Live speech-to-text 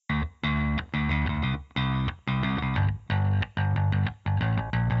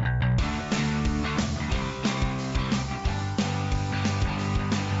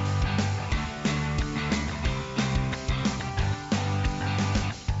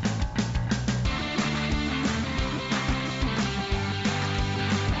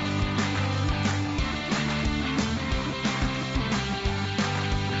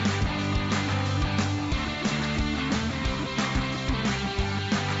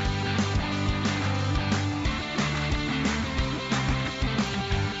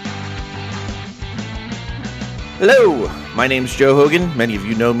Hello, my name's Joe Hogan. Many of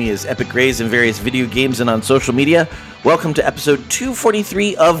you know me as Epic Grays in various video games and on social media. Welcome to episode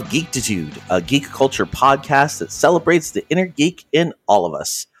 243 of Geektitude, a geek culture podcast that celebrates the inner geek in all of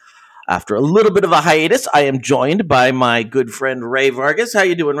us. After a little bit of a hiatus, I am joined by my good friend Ray Vargas. How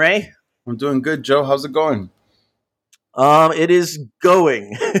you doing, Ray? I'm doing good, Joe. How's it going? It is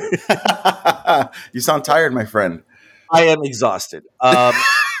going. You sound tired, my friend. I am exhausted.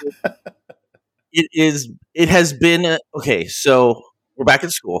 It has been okay. So we're back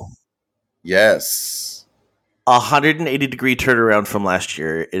at school. Yes. 180-degree turnaround from last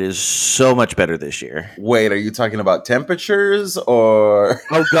year. It is so much better this year. Wait, are you talking about temperatures or?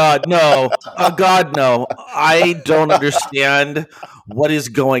 Oh God, no! Oh God, no! I don't understand what is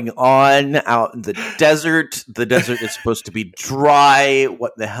going on out in the desert. The desert is supposed to be dry.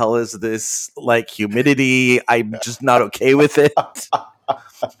 What the hell is this? Like humidity? I'm just not okay with it.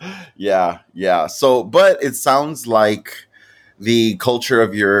 Yeah. So, but it sounds like the culture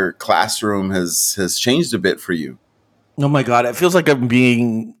of your classroom has changed a bit for you. Oh my God, it feels like I'm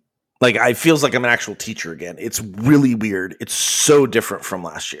being I feels like I'm an actual teacher again. It's really weird. It's so different from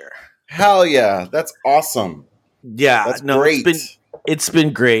last year. Hell yeah, that's awesome. Yeah, That's no, great. it's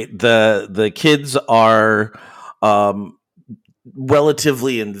been great. The kids are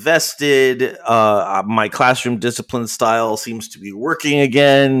relatively invested. My classroom discipline style seems to be working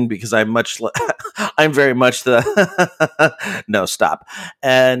again because I'm I'm very much the no stop.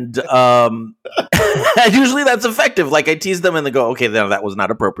 And and usually that's effective. Like I tease them and they go, okay, no, that was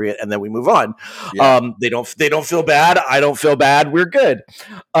not appropriate, and then we move on. Yeah. They don't feel bad. I don't feel bad. We're good.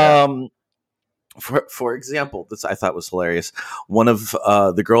 Yeah. For example, this I thought was hilarious. One of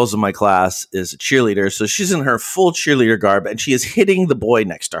the girls in my class is a cheerleader, so she's in her full cheerleader garb, and she is hitting the boy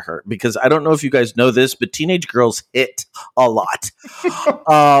next to her because I don't know if you guys know this, but teenage girls hit a lot.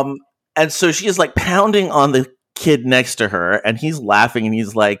 And so she is like pounding on the kid next to her, and he's laughing, and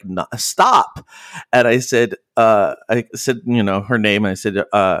he's like, "Stop!" And I said, her name. And I said,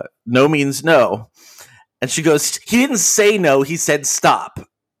 "No means no," and she goes, "He didn't say no. He said stop."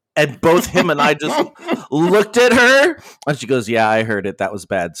 And both him and I just looked at her, and she goes, "Yeah, I heard it. That was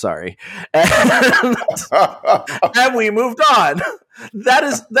bad. Sorry." And we moved on. That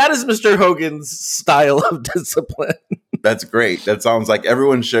is Mr. Hogan's style of discipline. That's great. That sounds like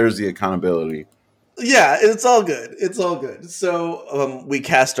everyone shares the accountability. Yeah, it's all good. It's all good. So we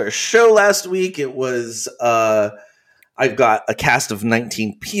cast our show last week. It was I've got a cast of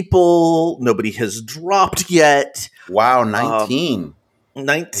 19 people. Nobody has dropped yet. Wow, 19.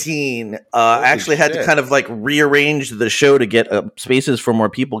 19. I actually had to kind of like rearrange the show to get spaces for more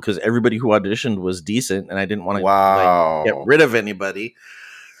people because everybody who auditioned was decent, and I didn't want to get rid of anybody.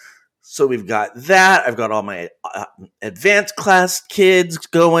 So we've got that. I've got all my advanced class kids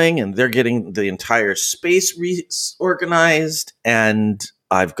going, and they're getting the entire space reorganized. And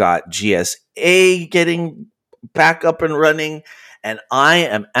I've got GSA getting back up and running, and I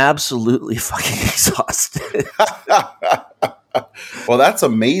am absolutely fucking exhausted. Well, that's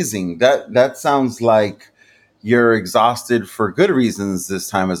amazing. That sounds like you're exhausted for good reasons this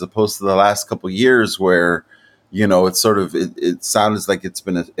time, as opposed to the last couple of years where, it's sort of it sounds like it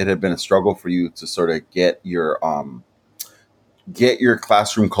had been a struggle for you to sort of get your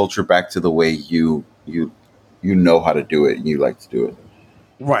classroom culture back to the way you know how to do it and you like to do it.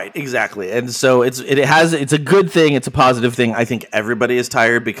 Right, exactly. And so it's a good thing, it's a positive thing. I think everybody is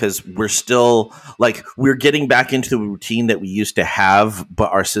tired because we're still we're getting back into the routine that we used to have,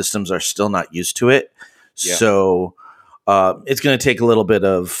 but our systems are still not used to it. Yeah. So it's going to take a little bit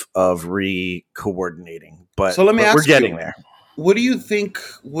of re-coordinating, but so let me ask we're getting there. What do you think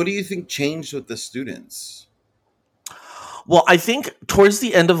changed with the students? Well, I think towards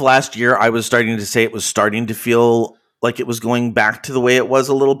the end of last year, I was starting to say it was starting to feel like it was going back to the way it was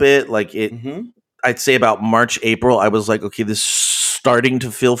a little bit. I'd say about March, April, I was like, okay, this is starting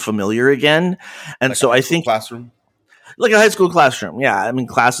to feel familiar again. And so I think classroom, like a high school classroom. Yeah. I mean,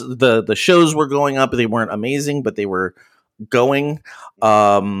 the shows were going up. They weren't amazing, but they were going.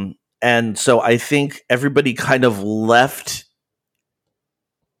 And so I think everybody kind of left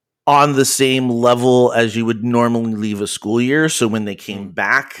on the same level as you would normally leave a school year. So when they came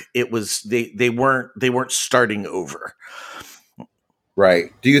back, it was they weren't starting over.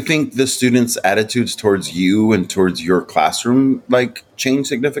 Right. Do you think the students' attitudes towards you and towards your classroom changed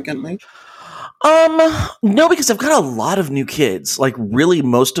significantly? No, because I've got a lot of new kids. Like really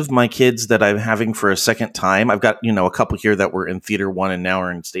most of my kids that I'm having for a second time. I've got, a couple here that were in theater one and now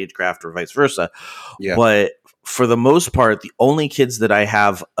are in stagecraft or vice versa. Yeah. But for the most part, the only kids that I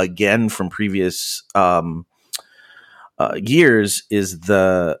have again from previous years is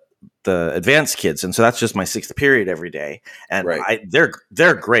the the advanced kids, and so that's just my sixth period every day, and Right.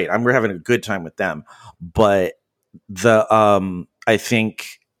 they're great. We're having a good time with them, but I think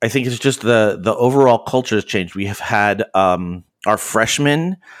it's just the overall culture has changed. We have had our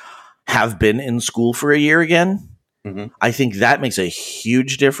freshmen have been in school for a year again. Hmm. I think that makes a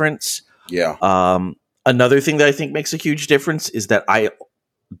huge difference. Yeah. Another thing that I think makes a huge difference is that I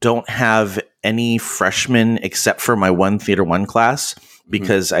don't have any freshmen except for my one theater one class, Hmm.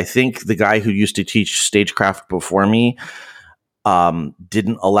 because I think the guy who used to teach stagecraft before me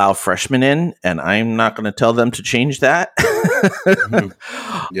didn't allow freshmen in, and I'm not going to tell them to change that. Hmm.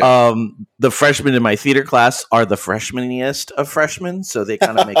 Yeah. The freshmen in my theater class are the freshmaniest of freshmen, so they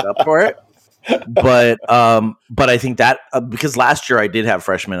kind of make up for it. But I think that because last year I did have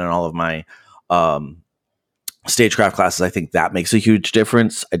freshmen in all of my um, stagecraft classes, I think that makes a huge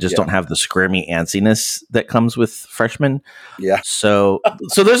difference. I just Yeah. don't have the squirmy antsiness that comes with freshmen. Yeah. So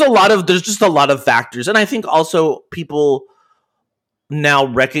there's just a lot of factors, and I think also people now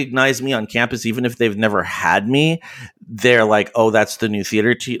recognize me on campus, even if they've never had me. They're like, "Oh, that's the new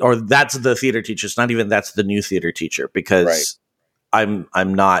theater teacher," or "That's the theater teacher." It's not even that's the new theater teacher, Right. because I'm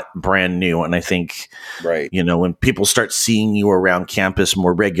not brand new, and I think Right. when people start seeing you around campus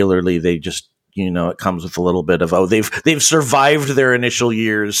more regularly, they just it comes with a little bit of, oh, they've survived their initial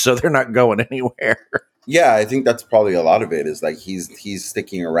years, so they're not going anywhere. Yeah, I think that's probably a lot of it is like he's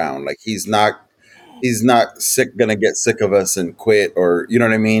sticking around. Like he's not gonna get sick of us and quit, or you know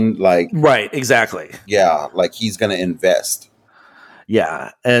what I mean? Like, Right, exactly. yeah, like he's gonna invest.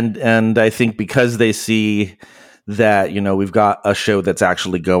 Yeah, and I think because they see that we've got a show that's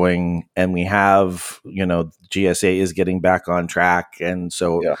actually going, and we have GSA is getting back on track, and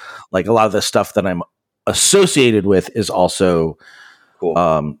so Yeah, like a lot of the stuff that I'm associated with is also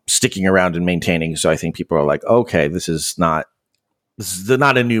cool. sticking around and maintaining. So I think people are like, okay, this is not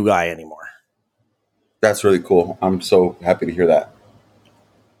a new guy anymore. That's really cool. I'm so happy to hear that.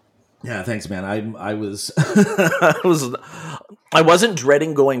 Yeah, thanks, man. I was I wasn't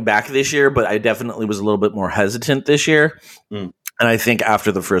dreading going back this year, but I definitely was a little bit more hesitant this year. Mm. And I think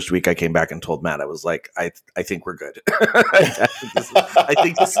after the first week, I came back and told Matt, I was like, I think we're good. I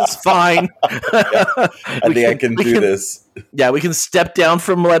think this is fine. Yeah, I think I can do this. Yeah, we can step down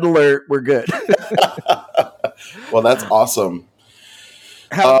from Red Alert. We're good. Well, that's awesome.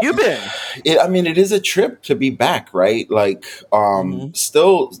 How have you been? I mean, it is a trip to be back, right? Like, Mm-hmm.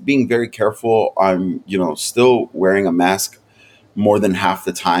 still being very careful. I'm, still wearing a mask more than half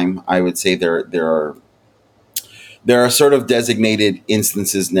the time. I would say there are sort of designated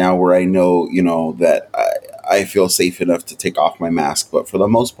instances now where I know, that I feel safe enough to take off my mask. But for the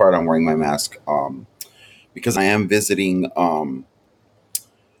most part, I'm wearing my mask because I am visiting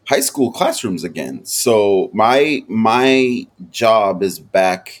high school classrooms again. So my job is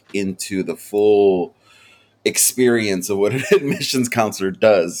back into the full experience of what an admissions counselor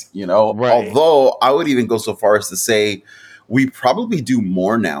does. Right. Although I would even go so far as to say we probably do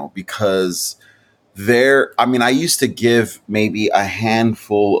more now because I mean, I used to give maybe a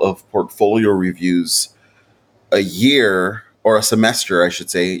handful of portfolio reviews a year or a semester, I should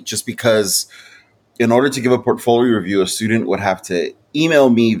say, just because in order to give a portfolio review, a student would have to email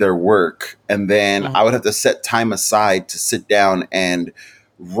me their work, and then I would have to set time aside to sit down and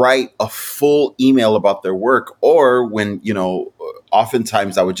write a full email about their work. Or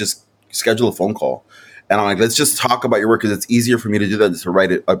oftentimes I would just schedule a phone call. And I'm like, let's just talk about your work because it's easier for me to do that than to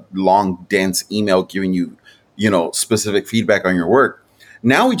write a long, dense email giving you, specific feedback on your work.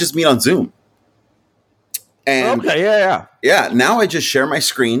 Now we just meet on Zoom. And Okay. Yeah. yeah, now I just share my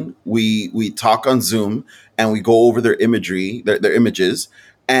screen. We talk on Zoom and we go over their imagery, their images.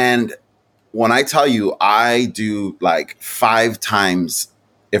 And when I tell you, I do like 5 times,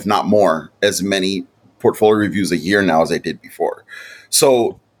 if not more, as many portfolio reviews a year now as I did before.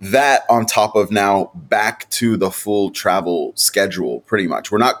 So that on top of now back to the full travel schedule, pretty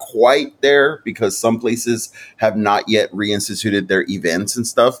much. We're not quite there because some places have not yet reinstituted their events and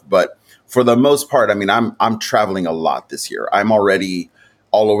stuff, but for the most part, I mean, I'm traveling a lot this year. I'm already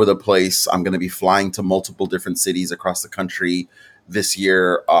all over the place. I'm going to be flying to multiple different cities across the country this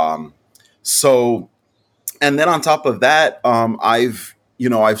year. So, and then on top of that, I've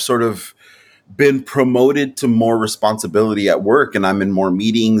sort of been promoted to more responsibility at work, and I'm in more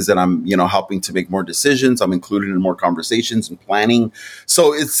meetings, and I'm, helping to make more decisions. I'm included in more conversations and planning.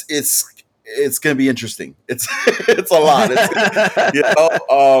 So it's going to be interesting. It's it's a lot. You Yeah.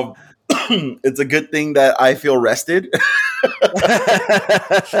 know, it's a good thing that I feel rested.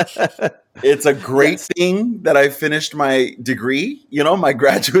 It's a great Yes. thing that I finished my degree, my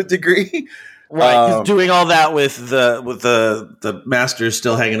graduate degree. Right, because doing all that with the masters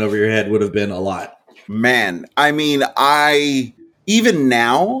still hanging over your head would have been a lot. Man, I mean, even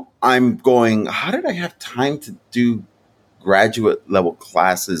now I'm going, how did I have time to do graduate level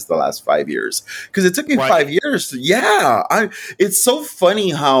classes the last 5 years? Because it took me Right. 5 years to, it's so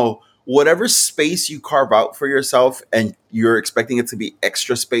funny how whatever space you carve out for yourself and you're expecting it to be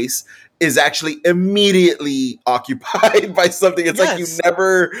extra space is actually immediately occupied by something. It's like you Yes.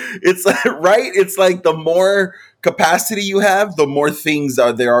 never, it's like, right? It's like the more capacity you have, the more things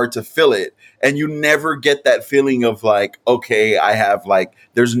there are to fill it. And you never get that feeling of like, okay, I have like,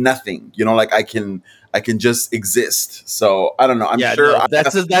 there's nothing, like I can just exist. So I don't know. I'm sure. No,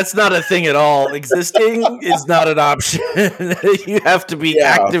 that's not a thing at all. Existing is not an option. You have to be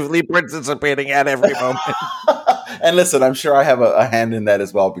Yeah. actively participating at every moment. And listen, I'm sure I have a hand in that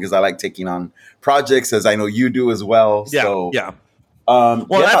as well because I like taking on projects, as I know you do as well. So Yeah. Well,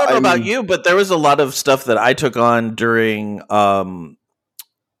 Well, I don't know about you, but there was a lot of stuff that I took on during online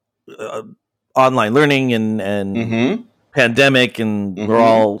learning and pandemic, and we're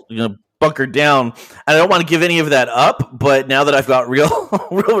all bunkered down. And I don't want to give any of that up, but now that I've got real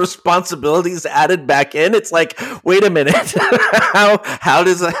responsibilities added back in, it's like, wait a minute, how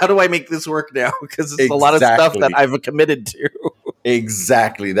do I make this work now? Because it's a lot of stuff that I've committed to.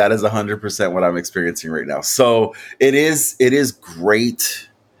 Exactly, that is 100% what I'm experiencing right now. So it is great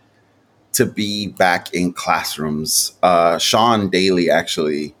to be back in classrooms. Sean Daly,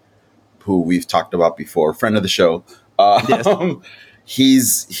 actually, who we've talked about before, friend of the show. Yes.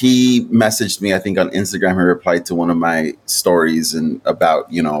 He messaged me, I think, on Instagram. He replied to one of my stories and about,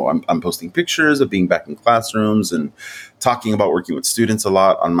 I'm posting pictures of being back in classrooms and talking about working with students a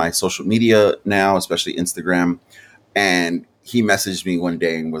lot on my social media now, especially Instagram. And he messaged me one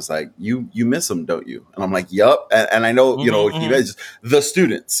day and was like, you miss them, don't you? And I'm like, yup. And I know, he mentions the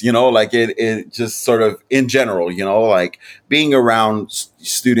students, like it just sort of in general, like being around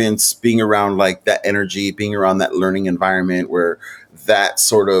students, being around like that energy, being around that learning environment where that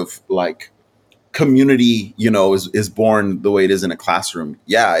sort of like community, is born the way it is in a classroom.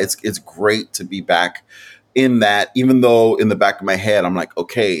 Yeah, it's great to be back in that, even though in the back of my head, I'm like,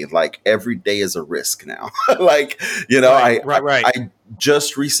 okay, like every day is a risk now. Like, Right. I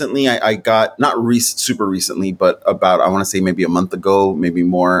just recently, I got, not super recently, but about, I want to say maybe a month ago, maybe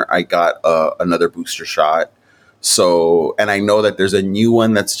more, I got another booster shot. So, and I know that there's a new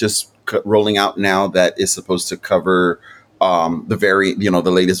one that's just rolling out now that is supposed to cover the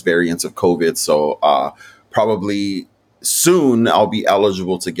latest variants of COVID. So probably soon I'll be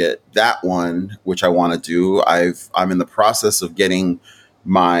eligible to get that one, which I want to do. I'm in the process of getting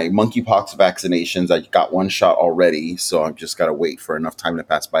my monkeypox vaccinations. I got one shot already, so I've just got to wait for enough time to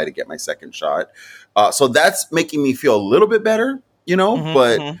pass by to get my second shot. So that's making me feel a little bit better,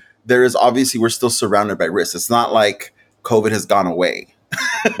 but there is obviously, we're still surrounded by risks. It's not like COVID has gone away.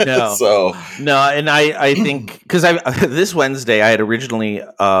 No. So no, and I think because this Wednesday I had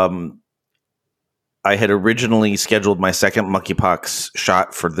originally scheduled my second monkeypox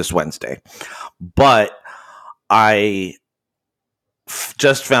shot for this Wednesday, but I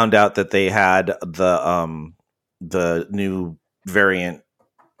just found out that they had the new variant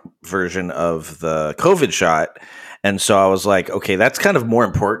version of the COVID shot. And so I was like, okay, that's kind of more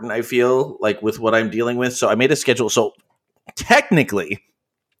important, I feel like, with what I'm dealing with. So I made a schedule. So technically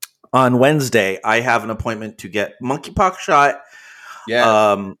on Wednesday, I have an appointment to get monkeypox shot.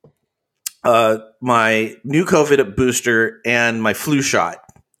 yeah, My new COVID booster and my flu shot.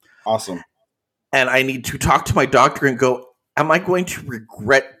 awesome. And I need to talk to my doctor and go, am I going to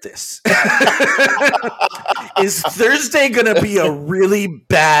regret this? Is Thursday going to be a really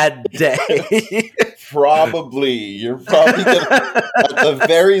bad day? Probably. You're probably going to, at the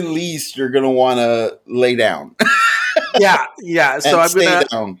very least, you're going to want to lay down. Yeah. So I'm stay going to,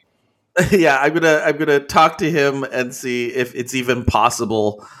 down. yeah, I'm gonna talk to him and see if it's even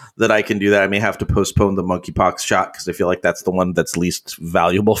possible that I can do that. I may have to postpone the monkeypox shot because I feel like that's the one that's least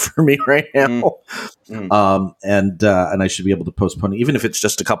valuable for me right now. And I should be able to postpone it, even if it's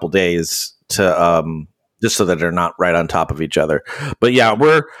just a couple days, to just so that they're not right on top of each other. But yeah,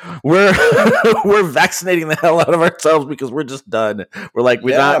 we're we're vaccinating the hell out of ourselves because we're just done. We're like,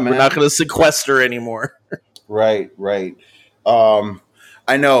 we're not going to sequester anymore. Right.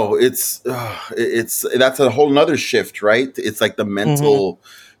 I know it's that's a whole nother shift, right? It's like the mental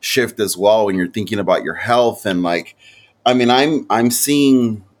shift as well when you're thinking about your health. And like, I mean, I'm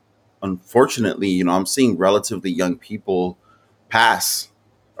seeing, unfortunately, I'm seeing relatively young people pass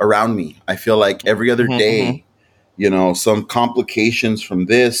around me. I feel like every other day, some complications from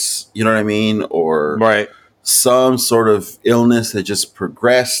this, you know what I mean? Or Right. some sort of illness that just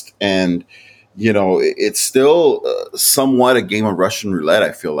progressed. And it's still somewhat a game of Russian roulette,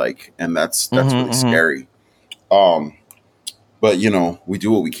 I feel like, and that's really Mm-hmm. scary. Um, but we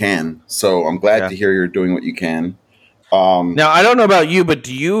do what we can. So I'm glad Yeah. to hear you're doing what you can. Um, Now I don't know about you, but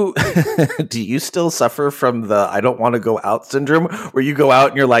do you do you still suffer from the "I don't want to go out" syndrome, where you go out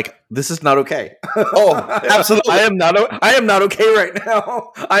and you're like, "This is not okay. oh, absolutely. I am not okay right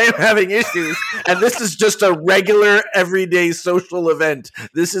now. I am having issues, and this is just a regular, everyday social event.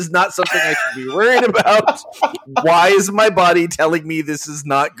 This is not something I should be worried about. Why is my body telling me this is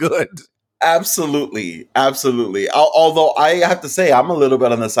not good?" Absolutely, absolutely. Although I have to say, I'm a little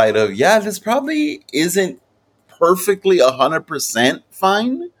bit on the side of, yeah, this probably isn't perfectly 100%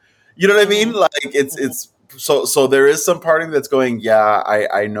 fine. You know what I mean? Mm-hmm. Like it's so there is some part of me that's going, yeah,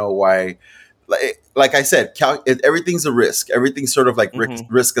 I know why. Like I said, everything's a risk. Everything's sort of like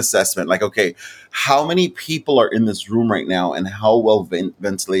Mm-hmm. risk assessment. Like, okay, how many people are in this room right now, and how well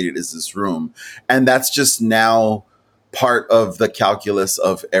ventilated is this room? And that's just now part of the calculus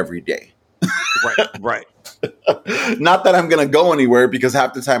of every day. Right, right. Not that I'm going to go anywhere, because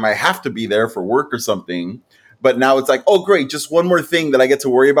half the time I have to be there for work or something. But now it's like, oh, great, just one more thing that I get to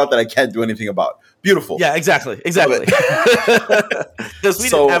worry about that I can't do anything about. Beautiful. Yeah, exactly, Love exactly. Because we didn't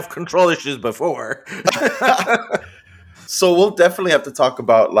So, have control issues before. so we'll definitely have to talk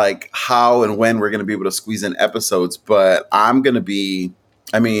about like how and when we're going to be able to squeeze in episodes. But I'm going to be,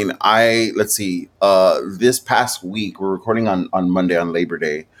 I mean, let's see, this past week, we're recording on Monday on Labor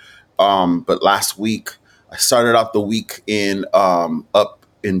Day. But last week, I started out the week in up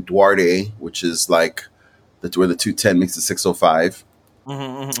in Duarte, which is like where the 210 meets the 605.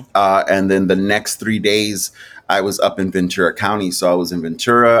 Mm-hmm. And then the next 3 days, I was up in Ventura County. So I was in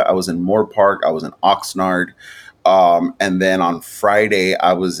Ventura, I was in Moore Park, I was in Oxnard. And then on Friday,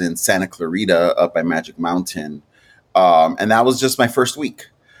 I was in Santa Clarita up by Magic Mountain. And that was just my first week.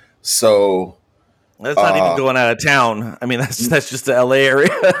 So That's not even uh, going out of town. I mean, that's just the LA area.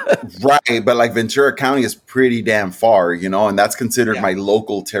 right, but like Ventura County is pretty damn far, and that's considered Yeah, my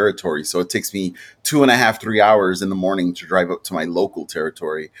local territory. So it takes me 2.5, 3 hours in the morning to drive up to my local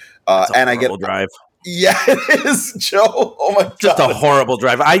territory. that's a And I get, horrible drive. yeah, it is, Joe. Oh my Just a God. horrible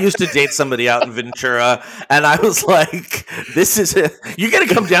drive. I used to date somebody out in Ventura, and I was like, "This is you got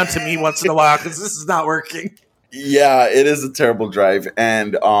to come down to me once in a while because this is not working." Yeah, it is a terrible drive.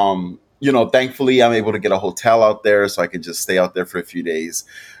 And, thankfully I'm able to get a hotel out there so I can just stay out there for a few days.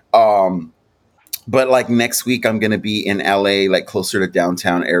 Um, but like next week I'm going to be in LA, like closer to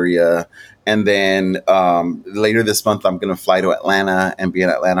downtown area. And then later this month I'm going to fly to Atlanta and be in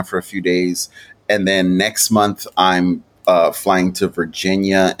Atlanta for a few days. And then next month I'm flying to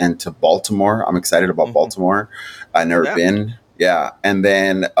Virginia and to Baltimore. I'm excited about Mm-hmm. Baltimore. I've never Yeah, been. Yeah. And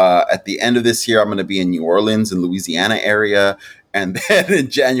then at the end of this year, I'm going to be in New Orleans and Louisiana area. And then in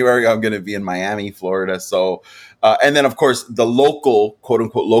January, I'm going to be in Miami, Florida. So, and then of course, the local, quote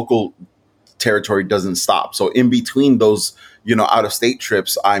unquote, local territory doesn't stop. So in between those, out of state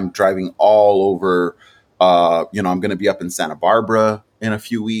trips, I'm driving all over. I'm going to be up in Santa Barbara in a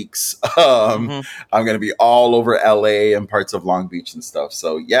few weeks. mm-hmm. I'm going to be all over LA and parts of Long Beach and stuff.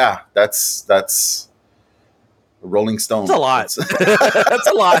 So yeah, that's Rolling It's a Stone. lot. It's That's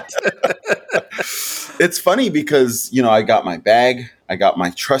a lot. it's funny because I got my bag, I got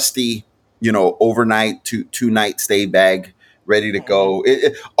my trusty overnight two night stay bag ready to Mm-hmm. go.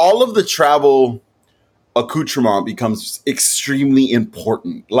 All of the travel accoutrement becomes extremely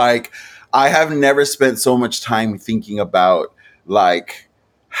important. Like I have never spent so much time thinking about like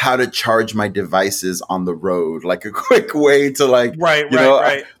how to charge my devices on the road, like a quick way to like, Right, you right, know,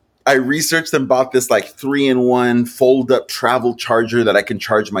 right. I researched and bought this like 3-in-1 fold up travel charger that I can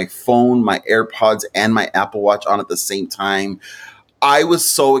charge my phone, my AirPods, and my Apple Watch on at the same time. I was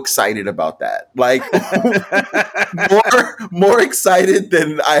so excited about that. Like more excited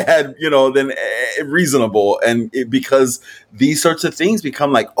than I had, than reasonable. And because these sorts of things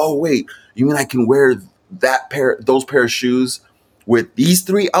become like, oh wait, you mean I can wear those pair of shoes with these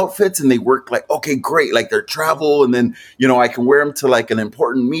 3 outfits and they work like, okay, great. Like they're travel. And then, I can wear them to like an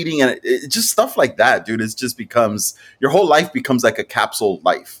important meeting and it just stuff like that, dude. It just becomes your whole life becomes like a capsule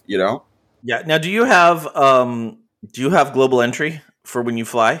life. Yeah. Now, do you have global entry for when you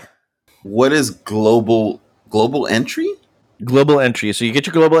fly? What is global entry? Global entry. So you get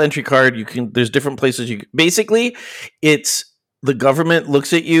your global entry card. There's different places basically it's the government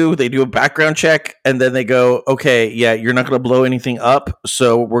looks at you, they do a background check, and then they go, okay, yeah, you're not going to blow anything up.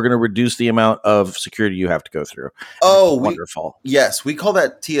 So we're going to reduce the amount of security you have to go through. And it's Oh, wonderful. yes, we call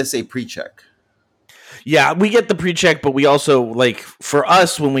that TSA pre-check. Yeah, we get the pre-check, but we also like for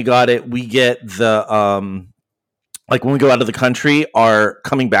us when we got it, we get like when we go out of the country, our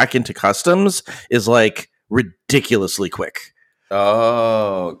coming back into customs is like ridiculously quick.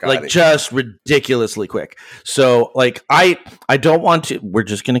 Oh, got Like it. just ridiculously quick. So like I don't want to, we're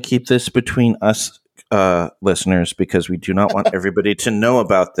just going to keep this between us listeners, because we do not want everybody to know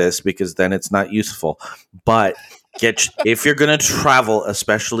about this, because then it's not useful. But if you're going to travel,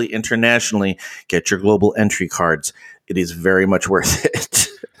 especially internationally, get your global entry cards. It is very much worth it.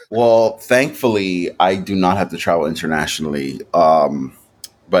 Well, thankfully, I do not have to travel internationally.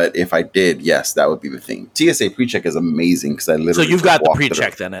 But if I did, yes, that would be the thing. TSA PreCheck is amazing because I So literally you've just got the walk through.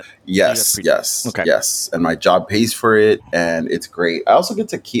 pre-check then. So you got Yes, pre-check. yes, Okay. yes. And my job pays for it, and it's great. I also get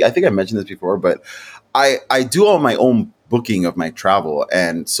to keep. I think I mentioned this before, but I do all my own booking of my travel,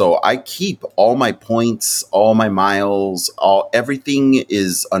 and so I keep all my points, all my miles, all everything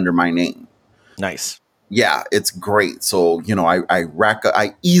is under my name. Nice. Yeah, it's great. So, I rack up,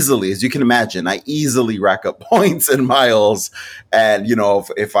 I easily, as you can imagine, I easily rack up points and miles. And,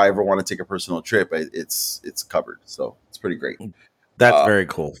 if I ever want to take a personal trip, it's covered. So it's pretty great. That's Uh, very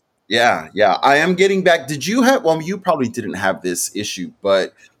cool. yeah, yeah. I am getting back. Did you have, well, you probably didn't have this issue,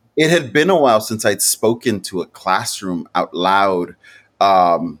 but it had been a while since I'd spoken to a classroom out loud,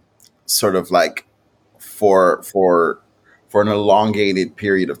 um, sort of like for an elongated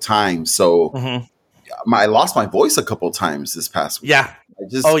period of time. So, Hmm. I lost my voice a couple of times this past week. Yeah. I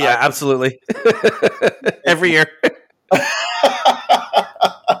just Oh yeah, absolutely. Every year.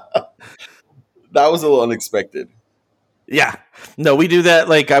 that was a little unexpected. Yeah. No, we do that.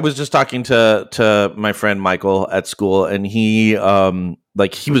 Like I was just talking to my friend Michael at school, and he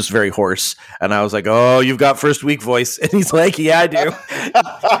like he was very hoarse, and I was like, "Oh, you've got first week voice." And he's like, "Yeah, I do."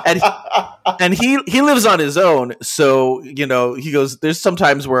 And he lives on his own, so he goes, there's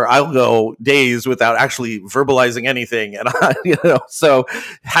sometimes where I'll go days without actually verbalizing anything, and so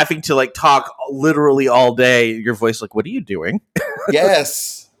having to like talk literally all day, your voice like, what are you doing?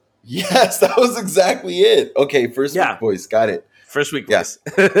 Yes. Yes, that was exactly it. Okay, first week Yeah, voice. Got it. first week Yeah. voice.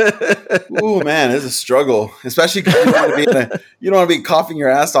 Ooh, man, it's a struggle, especially because you don't want to be coughing your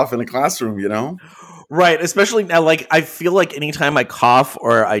ass off in a classroom. Right, especially now, like I feel like anytime I cough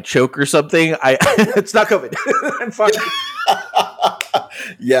or I choke or something, I it's not COVID. I'm fine.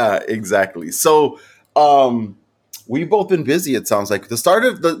 Yeah, exactly. So, um, we've both been busy. It sounds like the start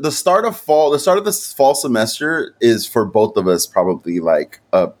of this fall semester is for both of us probably like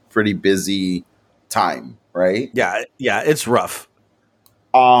a pretty busy time, right? Yeah, it's rough.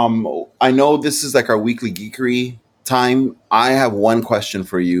 I know this is like our weekly geekery time. I have one question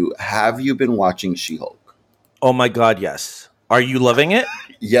for you. Have you been watching She-Hulk? Oh my god, yes. Are you loving it?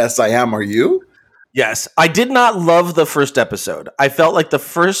 Yes, I am. Are you? Yes, I did not love the first episode. I felt like the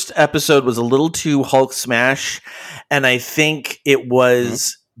first episode was a little too Hulk smash, and I think it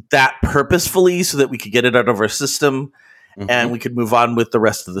was that purposefully so that we could get it out of our system and Mm-hmm. we could move on with the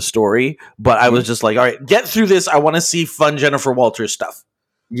rest of the story. But I Hmm. was just like, all right, get through this. I want to see fun Jennifer Walters stuff.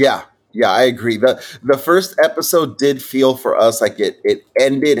 Yeah, yeah, I agree. The first episode did feel for us like it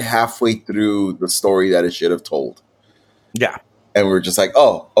ended halfway through the story that it should have told. Yeah, And we are just like,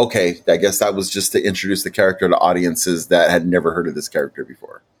 oh, okay. I guess that was just to introduce the character to audiences that had never heard of this character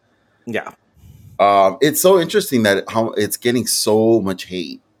before. yeah. It's so interesting that how it's getting so much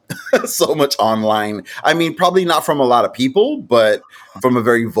hate, so much online. I mean, probably not from a lot of people, but from a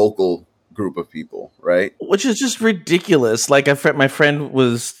very vocal group of people, right? Which is just ridiculous. Like my friend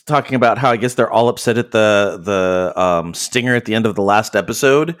was talking about how I guess they're all upset at the stinger at the end of the last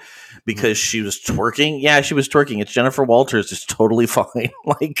episode because she was twerking. Yeah, she was twerking. It's Jennifer Walters. It's totally fine.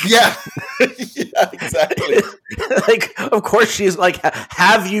 Like, Yeah, yeah, exactly. like of course she's like,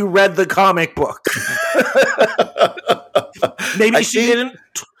 have you read the comic book? Maybe I she think, didn't.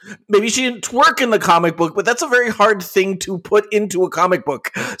 Maybe she didn't twerk in the comic book, but that's a very hard thing to put into a comic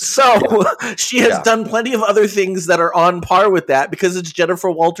book. So yeah, she has yeah. done plenty of other things that are on par with that because it's Jennifer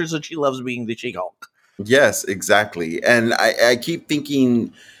Walters and she loves being the She-Hulk. Yes, exactly. And I keep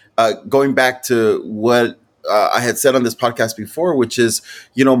thinking, going back to what I had said on this podcast before, which is,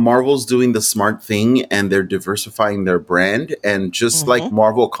 Marvel's doing the smart thing and they're diversifying their brand. And just like Mm-hmm.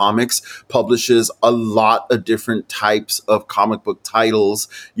 Marvel Comics publishes a lot of different types of comic book titles,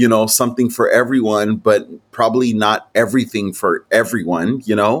 something for everyone, but probably not everything for everyone.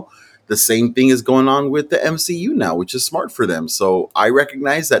 The same thing is going on with the MCU now, which is smart for them. So I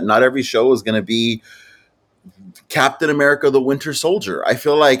recognize that not every show is going to be Captain America, the Winter Soldier. I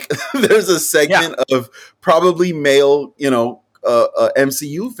feel like there's a Yeah. segment of probably male,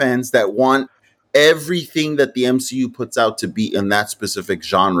 MCU fans that want everything that the MCU puts out to be in that specific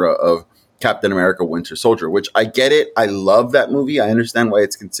genre of Captain America Winter Soldier, which I get it. I love that movie. I understand why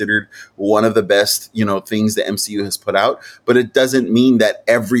it's considered one of the best, things the MCU has put out, but it doesn't mean that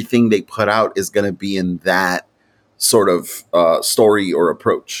everything they put out is going to be in that sort of story or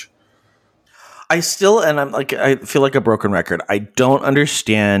approach. And I'm like, I feel like a broken record. I don't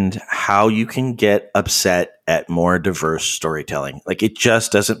understand how you can get upset at more diverse storytelling. Like, it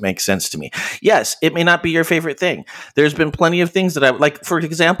just doesn't make sense to me. Yes, it may not be your favorite thing. There's been plenty of things that I like. For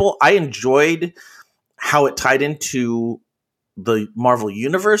example, I enjoyed how it tied into the Marvel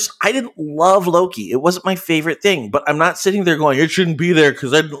universe. I didn't love Loki. It wasn't my favorite thing, but I'm not sitting there going, it shouldn't be there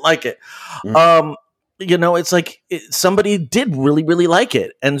because I didn't like it. Um, it's like somebody did really, really like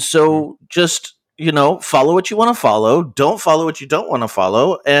it. And so just, follow what you want to follow. Don't follow what you don't want to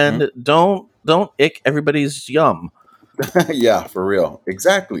follow. And don't ick everybody's yum. Yeah, for real.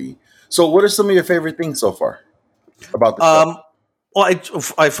 Exactly. So what are some of your favorite things so far about the show? Um,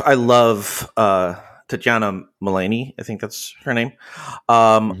 well, I love Tatiana Maslany. I think that's her name.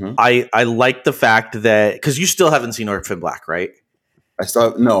 Hmm. I like the fact that because you still haven't seen Orphan Black, right? I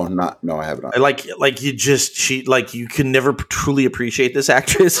still no, I have not. I like you just she like you can never truly appreciate this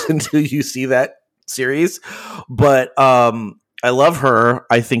actress until you see that series. But I love her.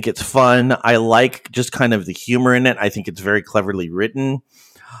 I think it's fun. I like just kind of the humor in it. I think it's very cleverly written.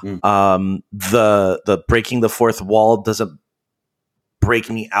 Mm, The breaking the fourth wall doesn't break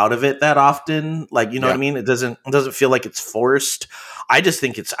me out of it that often. Like, you know what I yeah. mean? It doesn't feel like it's forced. I just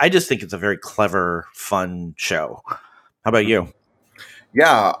think it's a very clever, fun show. How about you?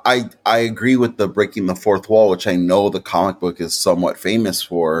 Yeah, I agree with the breaking the fourth wall, which I know the comic book is somewhat famous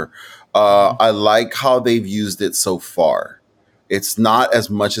for. I like how they've used it so far. It's not as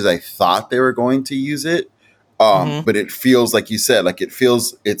much as I thought they were going to use it, Mm-hmm. but it feels like you said, like it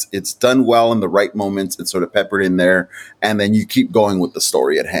feels it's done well in the right moments. It's sort of peppered in there, and then you keep going with the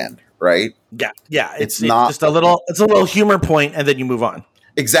story at hand, right? Yeah, yeah. It's It's not just a little humor point, and then you move on.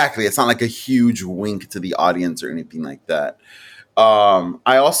 exactly. It's not like a huge wink to the audience or anything like that.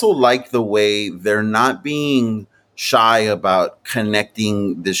 I also like the way they're not being shy about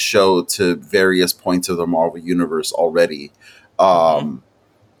connecting this show to various points of the Marvel universe already. Mm-hmm. Um,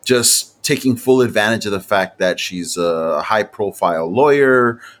 just taking full advantage of the fact that she's a high profile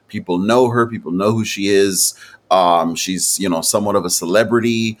lawyer. People know her, people know who she is. She's, somewhat of a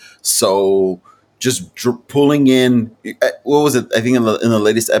celebrity. So just pulling in, what was it? I think in the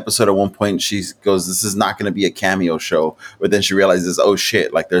latest episode, at one point, she goes, "This is not going to be a cameo show." But then she realizes, oh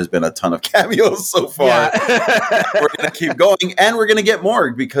shit, like there's been a ton of cameos so far. Yeah. We're going to keep going, and we're going to get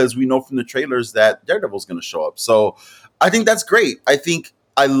more because we know from the trailers that Daredevil's going to show up. So I think that's great.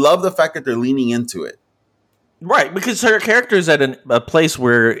 I love the fact that they're leaning into it. Right, because her character is at a place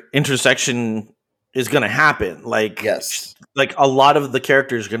where intersection is going to happen. Yes. Like a lot of the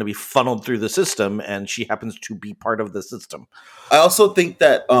characters are going to be funneled through the system, and she happens to be part of the system. I also think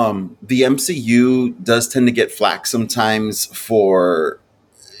that the MCU does tend to get flack sometimes for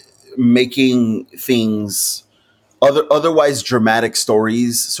making things otherwise dramatic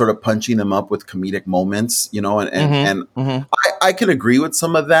stories, sort of punching them up with comedic moments, and Mm-hmm. Mm-hmm. I can agree with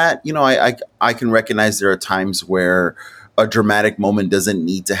some of that. I can recognize there are times where a dramatic moment doesn't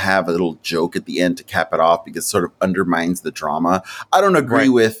need to have a little joke at the end to cap it off because it sort of undermines the drama. I don't agree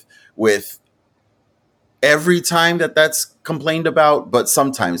Right. with every time that that's complained about, but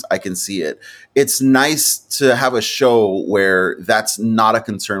sometimes I can see it. It's nice to have a show where that's not a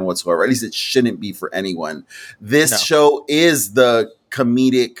concern whatsoever. At least it shouldn't be for anyone. This No. show is the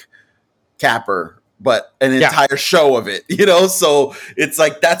comedic capper, but an Yeah. entire show of it, So it's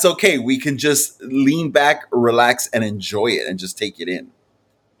like that's okay. We can just lean back, relax, and enjoy it and just take it in.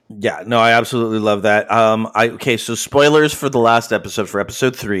 Yeah, no, I absolutely love that. Okay, so spoilers for the last episode for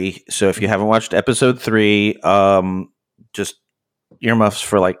episode 3. So if you haven't watched episode 3, just earmuffs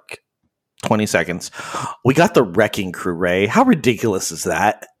for like 20 seconds. We got the Wrecking Crew, Ray. How ridiculous is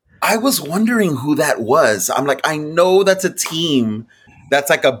that? I was wondering who that was. I'm like, I know that's a team that's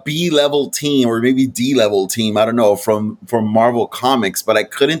like a B level team or maybe D level team. I don't know from Marvel Comics, but I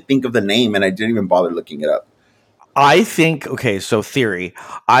couldn't think of the name and I didn't even bother looking it up. I think, okay, so theory.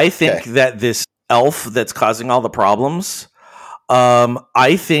 I think Okay. that this elf that's causing all the problems,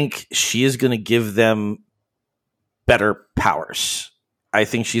 I think she is going to give them better powers. I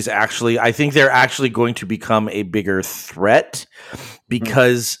think they're actually going to become a bigger threat Hmm.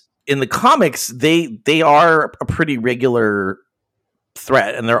 because in the comics they are a pretty regular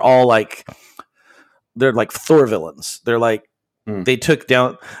threat, and they're like Thor villains. They're like Hmm.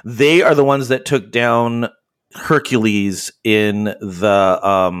 they are the ones that took down Hercules in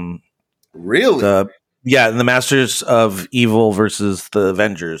the Really? Yeah, the Masters of Evil versus the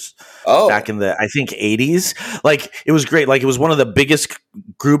Avengers back in the, I think, 80s. Like, it was great. Like, it was one of the biggest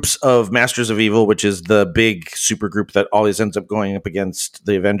groups of Masters of Evil, which is the big super group that always ends up going up against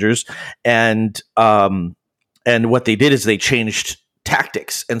the Avengers. And what they did is they changed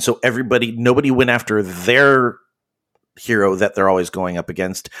tactics. And so nobody went after their hero that they're always going up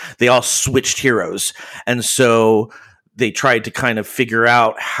against. They all switched heroes. And so they tried to kind of figure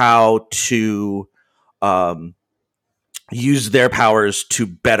out how to use their powers to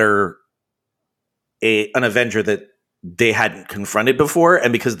better an Avenger that they hadn't confronted before.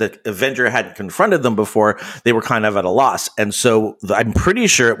 And because the Avenger hadn't confronted them before, they were kind of at a loss. And so I'm pretty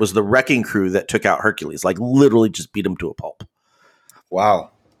sure it was the Wrecking Crew that took out Hercules, like literally just beat him to a pulp.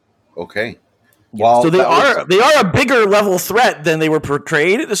 Wow. Okay. Well, so they are a bigger level threat than they were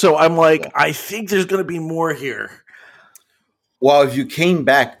portrayed. So I'm like, I think there's going to be more here. Well, if you came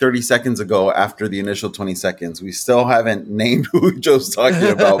back 30 seconds ago after the initial 20 seconds, we still haven't named who Joe's talking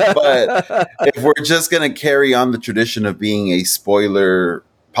about. But if we're just going to carry on the tradition of being a spoiler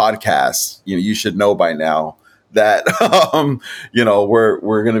podcast, you should know by now that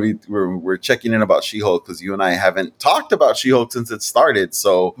we're checking in about She-Hulk, because you and I haven't talked about She-Hulk since it started.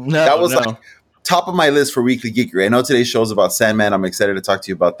 So that was like top of my list for Weekly Geekery. I know today's show is about Sandman. I'm excited to talk to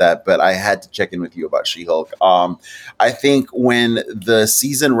you about that, but I had to check in with you about She-Hulk. I think when the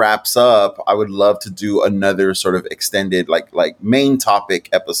season wraps up, I would love to do another sort of extended, like main topic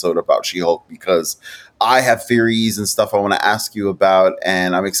episode about She-Hulk, because I have theories and stuff I want to ask you about,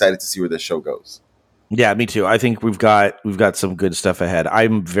 and I'm excited to see where this show goes. Yeah, me too. I think we've got some good stuff ahead.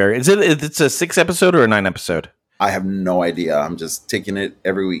 It's a 6 episode or a 9 episode? I have no idea. I'm just taking it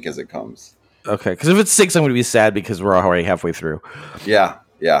every week as it comes. Okay, because if it's 6, I'm going to be sad because we're already halfway through. Yeah.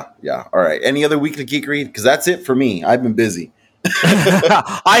 All right. Any other Weekly Geekery? Because that's it for me. I've been busy.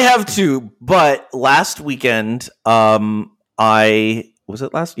 I have too, but last weekend, last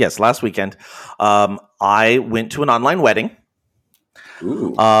weekend, I went to an online wedding.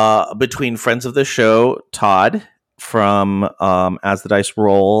 Ooh. Between friends of the show, Todd from As the Dice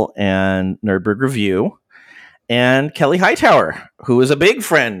Roll and Nerdberg Review, and Kelly Hightower, who is a big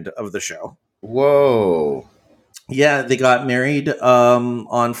friend of the show. Whoa. Yeah, they got married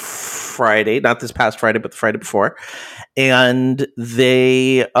on Friday, not this past Friday, but the Friday before. And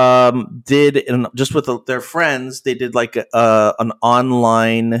they did, just with their friends, they did like an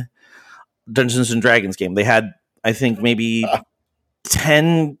online Dungeons and Dragons game. They had, I think, maybe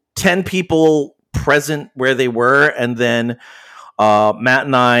 10 people present where they were. And then Matt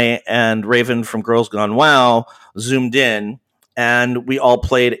and I and Raven from Girls Gone WoW zoomed in. And we all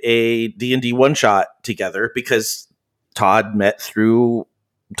played a D&D one-shot together because Todd and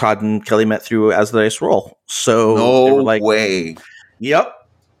Kelly met through As the Dice Roll. So no they were like, way. Yep.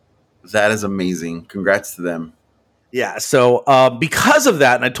 That is amazing. Congrats to them. Yeah. So because of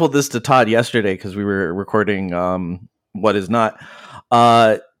that, and I told this to Todd yesterday because we were recording What Is Not.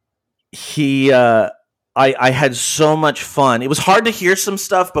 I had so much fun. It was hard to hear some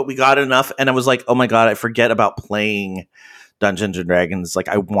stuff, but we got enough. And I was like, oh my God, I forget about playing Dungeons and Dragons. Like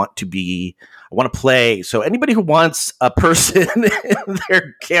I want to play. So anybody who wants a person in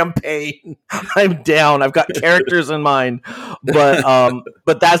their campaign, I'm down. I've got characters in mind,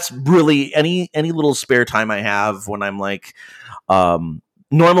 but that's really any little spare time I have when I'm like,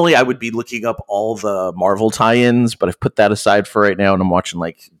 normally I would be looking up all the Marvel tie-ins, but I've put that aside for right now. And I'm watching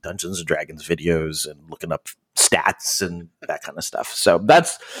like Dungeons and Dragons videos and looking up stats and that kind of stuff. So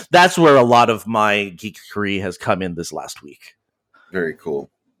that's where a lot of my geekery has come in this last week. Very cool.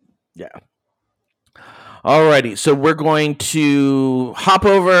 Yeah. Alrighty. So we're going to hop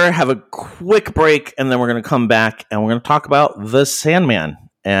over, have a quick break, and then we're going to come back and we're going to talk about the Sandman.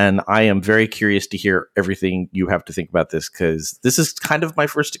 And I am very curious to hear everything you have to think about this, because this is kind of my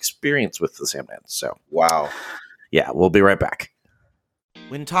first experience with the Sandman. So, wow. Yeah, we'll be right back.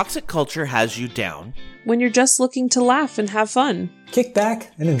 When toxic culture has you down, when you're just looking to laugh and have fun, kick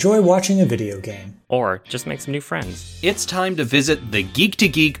back and enjoy watching a video game, or just make some new friends, it's time to visit the Geek to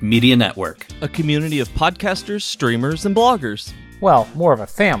Geek Media Network, a community of podcasters, streamers, and bloggers. Well, more of a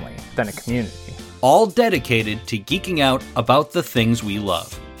family than a community. All dedicated to geeking out about the things we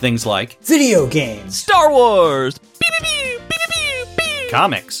love. Things like video games, Star Wars,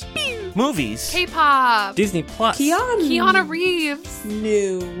 comics, movies, K-pop, Disney Plus, Keanu Reeves,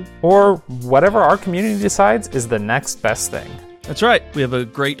 new, or whatever our community decides is the next best thing. That's right. We have a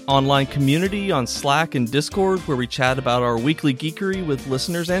great online community on Slack and Discord where we chat about our weekly geekery with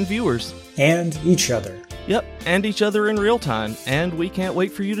listeners and viewers. And each other. Yep, and each other in real time, and we can't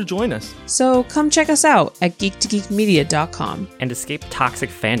wait for you to join us. So come check us out at geek2geekmedia.com. And escape toxic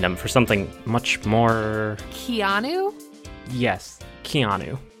fandom for something much more... Keanu? Yes,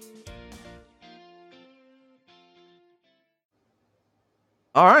 Keanu.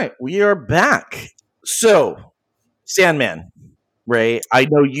 All right, we are back. So, Sandman, Ray, I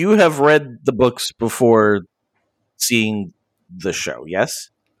know you have read the books before seeing the show, yes?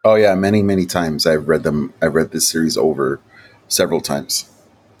 Oh yeah, many, many times I've read them. I've read this series over several times.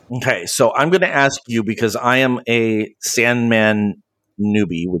 Okay, so I'm going to ask you because I am a Sandman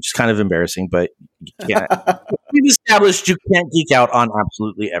newbie, which is kind of embarrassing, but you can't. We've established you can't geek out on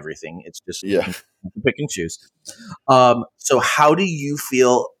absolutely everything. It's just Yeah. pick and choose. So how do you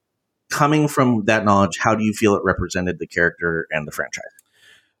feel coming from that knowledge? How do you feel it represented the character and the franchise?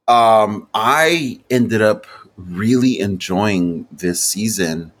 I ended up really enjoying this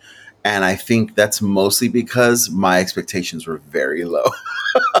season, and I think that's mostly because my expectations were very low.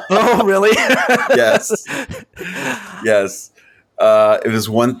 Oh, really? Yes. Yes. It was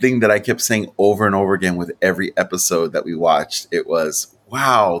one thing that I kept saying over and over again with every episode that we watched. It was,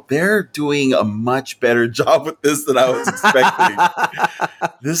 wow, they're doing a much better job with this than I was expecting.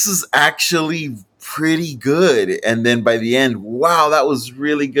 This is actually pretty good. And then by the end, wow, that was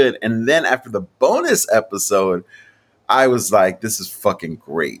really good. And then after the bonus episode, I was like, this is fucking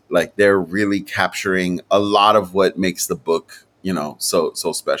great. Like, they're really capturing a lot of what makes the book, so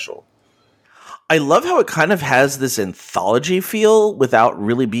special. I love how it kind of has this anthology feel without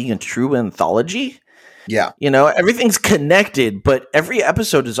really being a true anthology. Yeah. Everything's connected, but every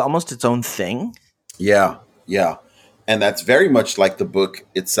episode is almost its own thing. Yeah. Yeah. And that's very much like the book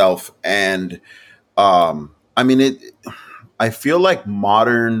itself. And I feel like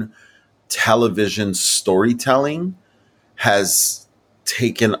modern television storytelling has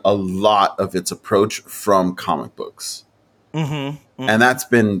taken a lot of its approach from comic books. Mm-hmm, mm-hmm. And that's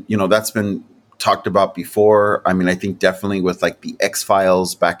been talked about before. I mean, I think definitely with like the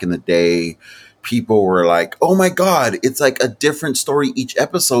X-Files back in the day, people were like, oh my God, it's like a different story each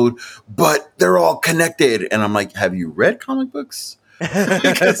episode, but they're all connected. And I'm like, have you read comic books?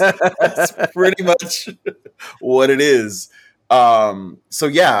 Because that's pretty much what it is. So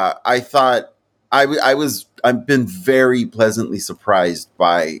yeah, I thought I've been very pleasantly surprised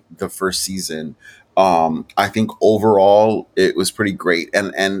by the first season. I think overall it was pretty great.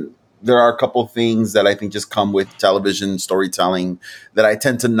 And there are a couple things that I think just come with television storytelling that I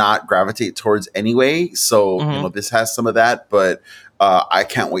tend to not gravitate towards anyway. So, this has some of that, but I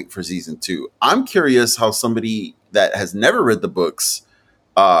can't wait for season 2. I'm curious how somebody that has never read the books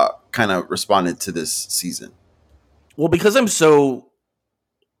kind of responded to this season. Well, because I'm so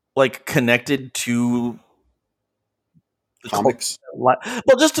connected to comics. Well,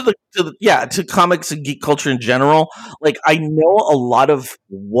 just to comics and geek culture in general. Like, I know a lot of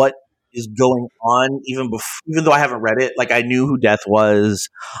what is going on, even though I haven't read it. Like, I knew who Death was,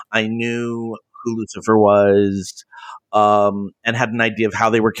 I knew who Lucifer was, and had an idea of how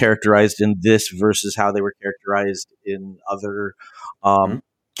they were characterized in this versus how they were characterized in other.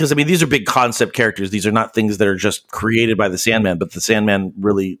 Because these are big concept characters. These are not things that are just created by the Sandman, but the Sandman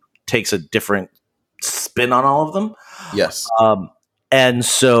really takes a different spin on all of them. Yes. And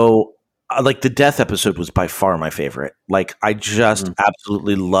so, the Death episode was by far my favorite. Like, I just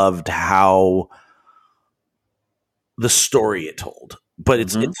absolutely loved how the story it told. But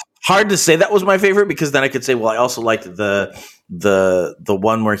it's hard to say that was my favorite, because then I could say, well, I also liked the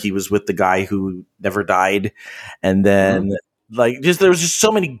one where he was with the guy who never died, and then there was just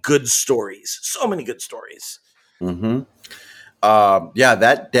so many good stories. Yeah,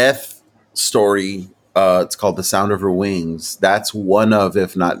 that Death story. It's called The Sound of Her Wings. That's one of,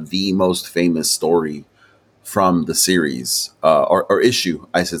 if not the most famous story from the series, or issue,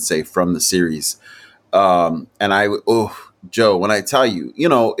 I should say, from the series. And Joe, when I tell you,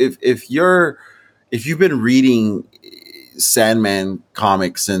 if you've been reading Sandman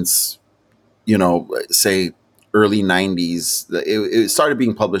comics since, say early 90s, it started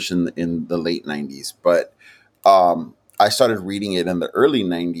being published in the late 90s, but I started reading it in the early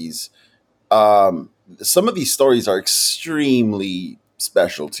 90s. Some of these stories are extremely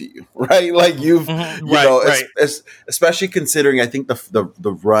special to you, right? Like especially considering, I think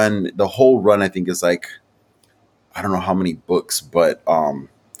the whole run, I think is like, I don't know how many books, but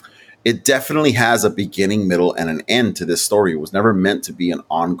it definitely has a beginning, middle, and an end to this story. It was never meant to be an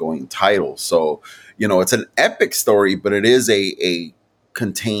ongoing title. So, it's an epic story, but it is a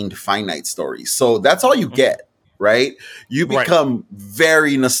contained finite story. So that's all you get. Right? You become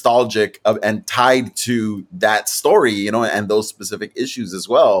very nostalgic and tied to that story, and those specific issues as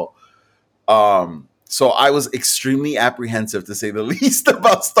well. So I was extremely apprehensive, to say the least,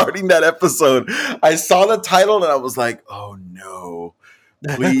 about starting that episode. I saw the title and I was like, oh no,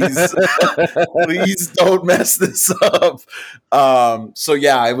 please, please don't mess this up. So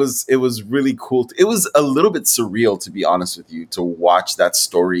yeah, it was really cool. It was a little bit surreal, to be honest with you, to watch that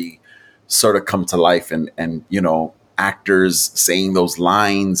story sort of come to life, and actors saying those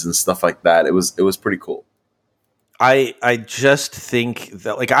lines and stuff like that. It was pretty cool. I just think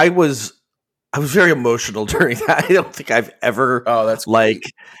that like I was very emotional during that. I don't think I've ever Oh, that's like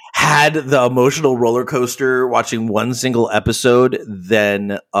great. had the emotional roller coaster watching one single episode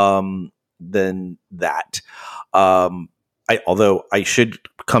than that. Although I should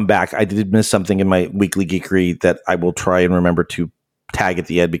come back, I did miss something in my weekly geekery that I will try and remember to tag at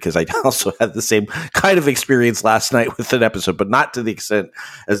the end, because I also had the same kind of experience last night with an episode, but not to the extent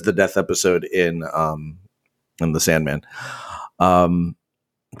as the death episode in the Sandman. I'm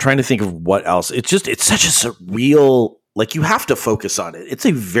trying to think of what else. It's such a surreal, like you have to focus on it. It's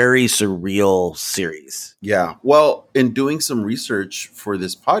a very surreal series. Yeah. Well, in doing some research for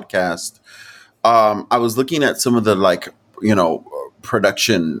this podcast, I was looking at some of the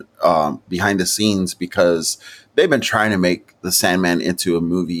production behind the scenes, because they've been trying to make the Sandman into a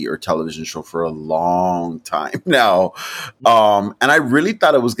movie or television show for a long time now. And I really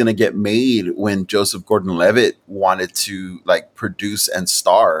thought it was going to get made when Joseph Gordon-Levitt wanted to produce and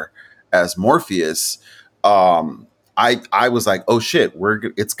star as Morpheus. I was like, oh shit,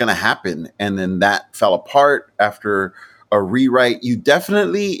 it's going to happen. And then that fell apart after a rewrite. You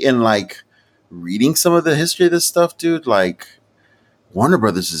definitely, in reading some of the history of this stuff, dude, Warner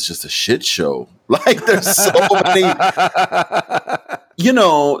Brothers is just a shit show. There's so many,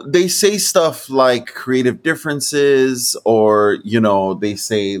 they say stuff like creative differences, or, they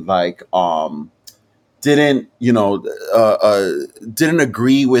say didn't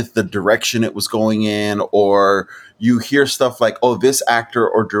agree with the direction it was going in, or you hear stuff like, oh, this actor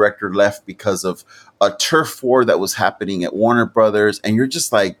or director left because of a turf war that was happening at Warner Brothers. And you're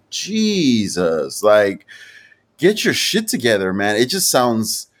just like, Jesus, get your shit together, man. It just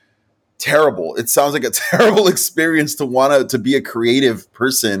sounds terrible. It sounds like a terrible experience to be a creative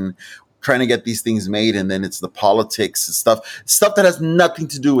person trying to get these things made. And then it's the politics and stuff that has nothing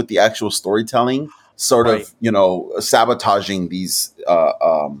to do with the actual storytelling, sort Right. of, sabotaging these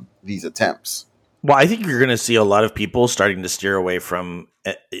attempts. Well, I think you're going to see a lot of people starting to steer away from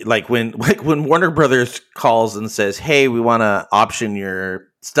when Warner Brothers calls and says, "Hey, we want to option your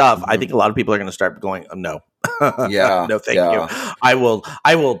stuff." Mm-hmm. I think a lot of people are going to start going, oh, "No, Yeah, no, thank yeah. you. I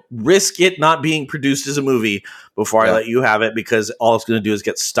will risk it not being produced as a movie before I let you have it, because all it's going to do is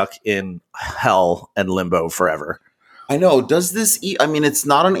get stuck in hell and limbo forever." I know. Does this? I mean, it's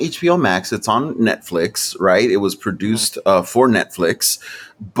not on HBO Max. It's on Netflix, right? It was produced for Netflix.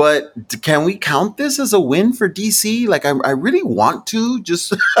 But can we count this as a win for DC? I really want to,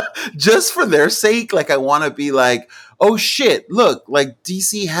 just just for their sake. I want to be like, oh shit, look,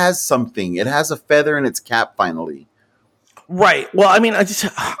 DC has something. It has a feather in its cap finally. Right. Well, I mean, I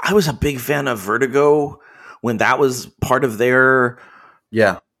was a big fan of Vertigo when that was part of their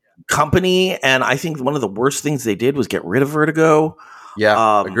company, and I think one of the worst things they did was get rid of Vertigo.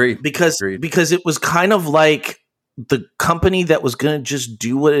 Yeah, agreed. Because it was kind of like the company that was going to just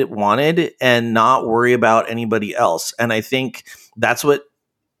do what it wanted and not worry about anybody else. And I think that's what,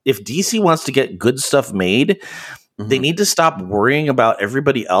 if DC wants to get good stuff made, they need to stop worrying about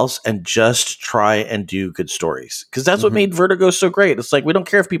everybody else and just try and do good stories. Because that's what made Vertigo so great. It's like, we don't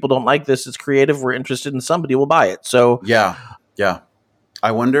care if people don't like this. It's creative. We're interested in somebody will buy it. So yeah.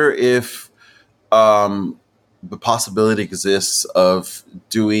 I wonder if the possibility exists of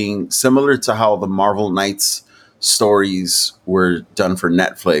doing similar to how the Marvel Knights stories were done for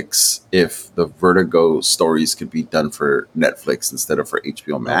Netflix, if the Vertigo stories could be done for Netflix instead of for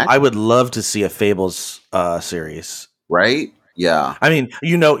HBO Max. I would love to see a Fables series. Right? Yeah. I mean,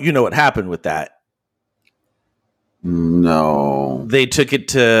 you know what happened with that. No. They took it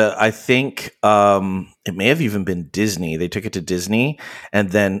to, I think, it may have even been Disney. They took it to Disney, and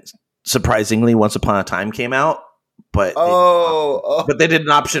then surprisingly, Once Upon a Time came out, but but they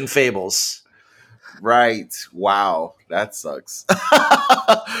didn't option Fables. Right. Wow. That sucks.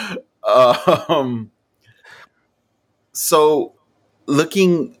 So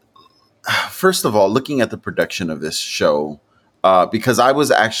first of all, looking at the production of this show, because I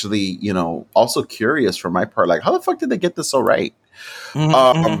was actually, also curious for my part, how the fuck did they get this so right?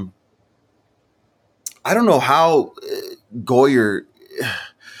 I don't know how Goyer.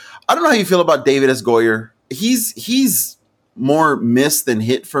 I don't know how you feel about David S. Goyer. He's more miss than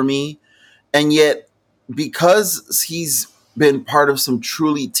hit for me, and yet because he's been part of some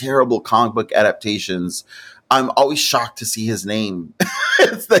truly terrible comic book adaptations, I'm always shocked to see his name.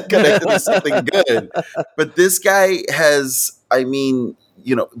 It's like connected to something good. But this guy has, I mean,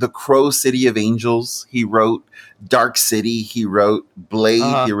 The Crow City of Angels, he wrote. Dark City, he wrote. Blade,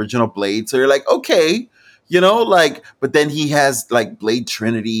 the original Blade. So you're like, okay, but then he has like Blade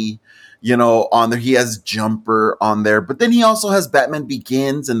Trinity, on there. He has Jumper on there, but then he also has Batman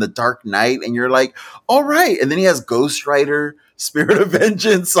Begins and The Dark Knight, and you're like, all right. And then he has Ghost Rider, Spirit of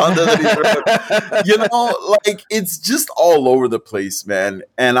Vengeance on there that he wrote. Like it's just all over the place, man.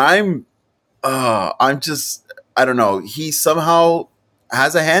 And I'm just, I don't know. He somehow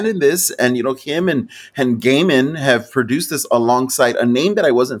has a hand in this, and him and Gaiman have produced this alongside a name that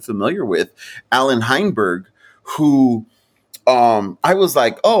I wasn't familiar with, Alan Heinberg, who I was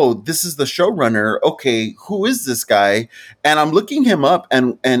like, oh, this is the showrunner. Okay, who is this guy? And I'm looking him up,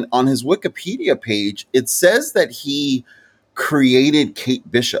 and on his Wikipedia page, it says that he created Kate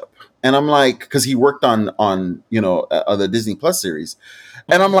Bishop, and I'm like, because he worked on the Disney Plus series,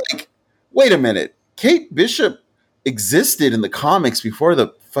 and I'm like, wait a minute, Kate Bishop existed in the comics before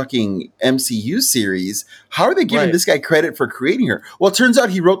the fucking MCU series. How are they giving this guy credit for creating her? Well, it turns out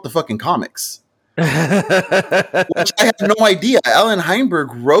he wrote the fucking comics. Which I had no idea. Alan Heinberg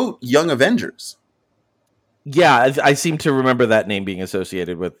wrote Young Avengers. Yeah, I seem to remember that name being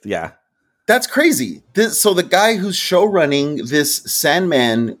associated with, yeah. That's crazy. So the guy who's showrunning this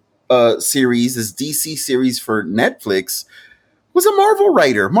Sandman series, this DC series for Netflix, was a Marvel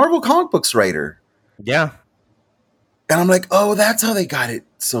writer, Marvel comic books writer. Yeah. And I'm like, oh, that's how they got it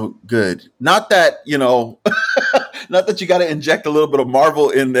so good. Not that, not that you got to inject a little bit of Marvel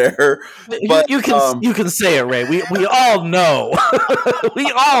in there. But you can say it, Ray. We all know.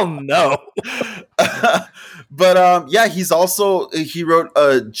 We all know. But yeah, he co-wrote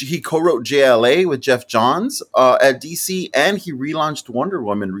JLA with Jeff Johns at DC, and he relaunched Wonder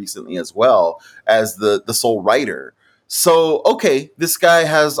Woman recently as well as the sole writer. So okay, this guy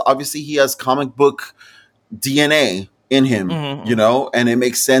has comic book DNA in him, and it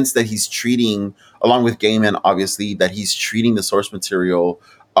makes sense that he's treating, along with Gaiman, obviously, that he's treating the source material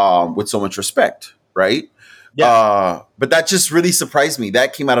with so much respect, right? Yeah. But that just really surprised me.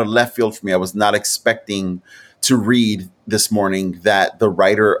 That came out of left field for me. I was not expecting to read this morning that the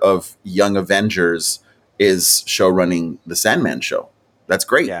writer of Young Avengers is showrunning the Sandman show. That's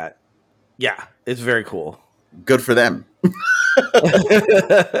great. Yeah, it's very cool. Good for them.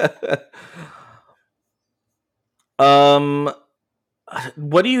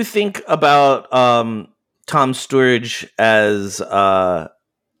 What do you think about Tom Sturridge as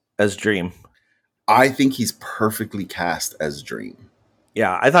Dream? I think he's perfectly cast as Dream.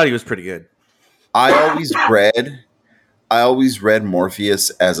 Yeah, I thought he was pretty good. I always read Morpheus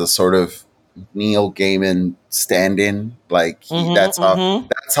as a sort of Neil Gaiman stand-in. Like that's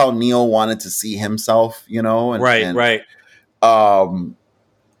how Neil wanted to see himself, Right. And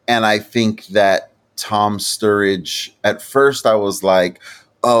I think that Tom Sturridge, at first I was like,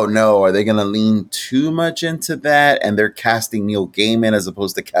 oh no, are they going to lean too much into that? And they're casting Neil Gaiman as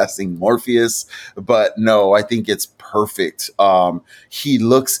opposed to casting Morpheus. But no, I think it's perfect. He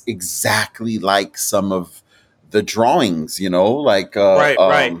looks exactly like some of the drawings,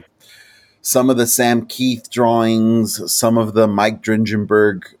 right. Some of the Sam Keith drawings, some of the Mike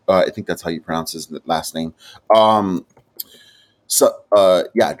Dringenberg, I think that's how you pronounce his last name.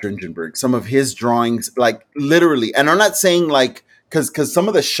 Dringenberg, some of his drawings, like literally, and I'm not saying like, because some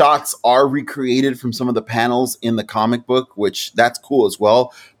of the shots are recreated from some of the panels in the comic book, which that's cool as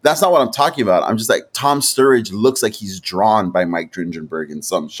well. That's not what I'm talking about. I'm just like, Tom Sturridge looks like he's drawn by Mike Dringenberg in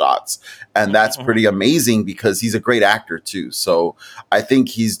some shots. And that's pretty amazing because he's a great actor too. So I think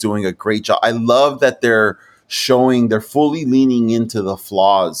he's doing a great job. I love that they're fully leaning into the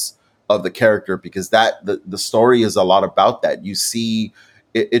flaws of the character, because the story is a lot about that. You see,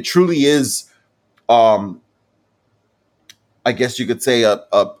 it truly is, I guess you could say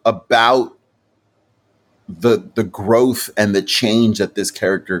about the growth and the change that this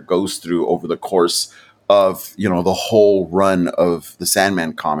character goes through over the course of, the whole run of the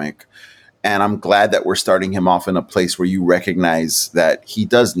Sandman comic. And I'm glad that we're starting him off in a place where you recognize that he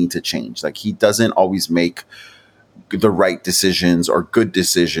does need to change. Like, he doesn't always make the right decisions or good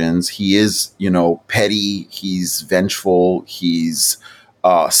decisions. He is, petty. He's vengeful. He's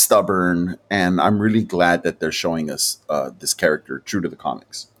stubborn. And I'm really glad that they're showing us this character true to the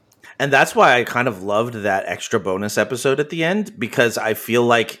comics. And that's why I kind of loved that extra bonus episode at the end, because I feel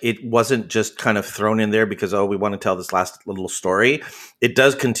like it wasn't just kind of thrown in there because, we want to tell this last little story. It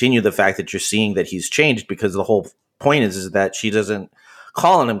does continue the fact that you're seeing that he's changed, because the whole point is that she doesn't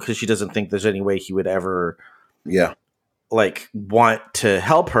call on him because she doesn't think there's any way he would ever like want to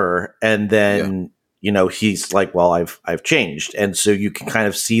help her, and then he's like, well, I've changed, and so you can kind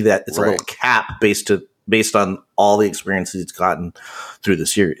of see that it's a little cap based on all the experiences he's gotten through the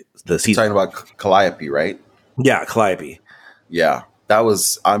series, the season. Talking about Calliope, right? Yeah, Calliope. Yeah,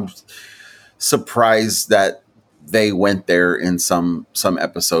 I'm surprised that they went there in some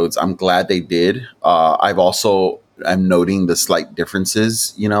episodes. I'm glad they did. I'm noting the slight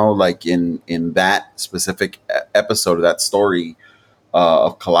differences, like in that specific episode of that story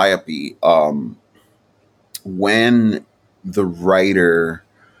of Calliope. When the writer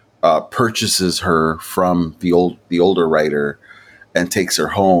purchases her from the older writer and takes her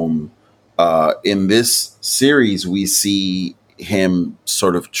home, in this series we see him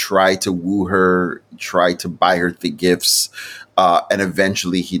sort of try to woo her, try to buy her the gifts, and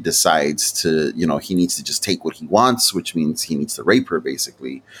eventually he decides to, he needs to just take what he wants, which means he needs to rape her,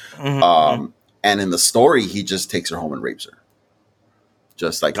 basically. And in the story, he just takes her home and rapes her.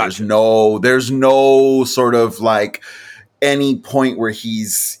 Just like Gotcha. there's no sort of like any point where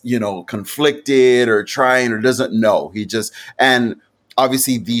he's, conflicted or trying or doesn't know. He just, and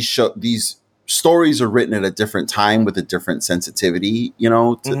obviously these stories are written at a different time with a different sensitivity,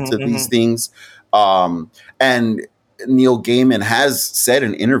 to these things. And Neil Gaiman has said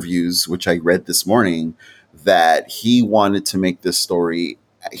in interviews, which I read this morning, that he wanted to make this story,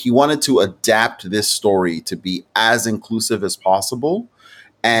 he wanted to adapt this story to be as inclusive as possible,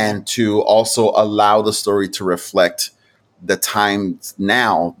 and to also allow the story to reflect the times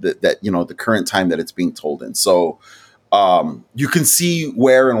now that the current time that it's being told in. So you can see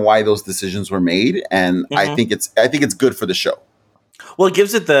where and why those decisions were made, and I think it's good for the show. Well, it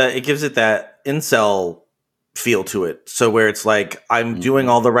gives it that incel feel to it. So where it's like, I'm doing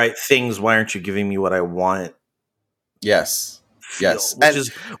all the right things. Why aren't you giving me what I want? Yes. Yes.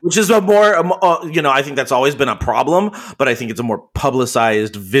 Which is a more, I think that's always been a problem, but I think it's a more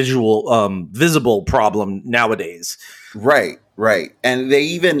publicized, visible problem nowadays. Right. And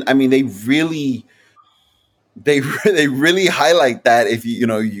they really highlight that if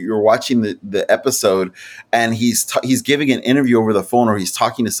you're watching the episode, and he's giving an interview over the phone, or he's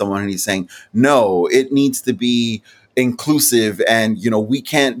talking to someone and he's saying, no, it needs to be inclusive, and we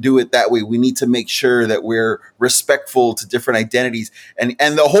can't do it that way. We need to make sure that we're respectful to different identities, and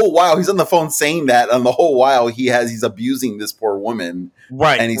the whole while he's on the phone saying that, and the whole while he's abusing this poor woman,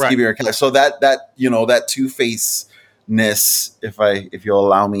 right? And he's giving her care. So that two-facedness, if you'll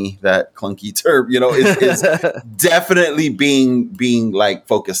allow me that clunky term, is definitely being like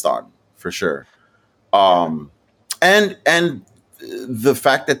focused on, for sure. And the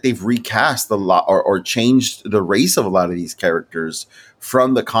fact that they've recast a lot or changed the race of a lot of these characters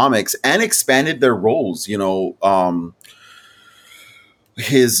from the comics and expanded their roles,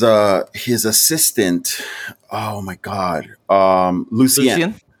 his assistant, oh my God,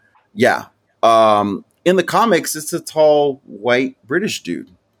 Lucien. Yeah. In the comics, it's a tall white British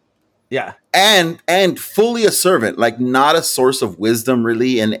dude. Yeah. And fully a servant, like not a source of wisdom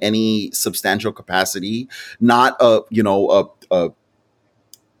really in any substantial capacity, not a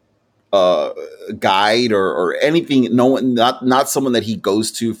guide or anything. No one, not someone that he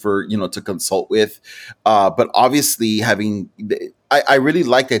goes to for, to consult with. But obviously I really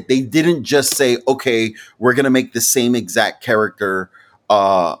like that they didn't just say, okay, we're going to make the same exact character.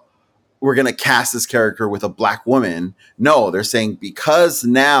 We're going to cast this character with a black woman. No, they're saying because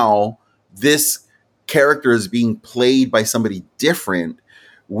now this character is being played by somebody different,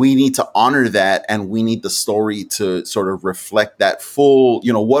 we need to honor that, and we need the story to sort of reflect that full,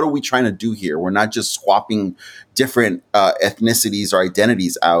 what are we trying to do here? We're not just swapping different ethnicities or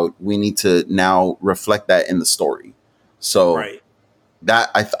identities out. We need to now reflect that in the story. So right.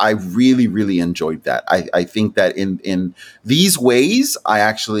 That I really, really enjoyed that. I think that in these ways, I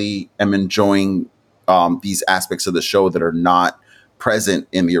actually am enjoying these aspects of the show that are not present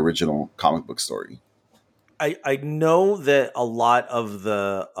in the original comic book story. I know that a lot of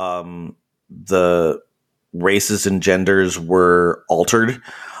the races and genders were altered,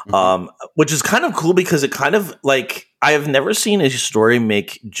 which is kind of cool because it kind of like, I have never seen a story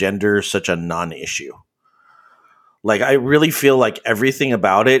make gender such a non-issue. Like, I really feel like everything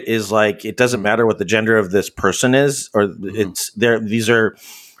about it is like, it doesn't matter what the gender of this person is, or it's there. These are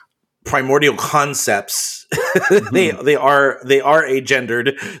primordial concepts. They are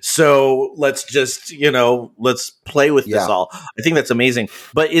agendered. So let's just, let's play with this all. I think that's amazing.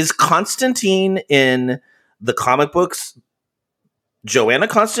 But is Constantine in the comic books Joanna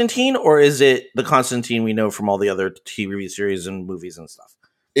Constantine, or is it the Constantine we know from all the other TV series and movies and stuff?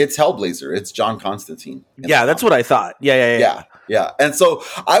 It's Hellblazer. It's John Constantine. Yeah, that's what I thought. Yeah. And so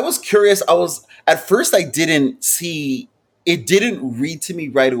I was curious. At first I didn't see it didn't read to me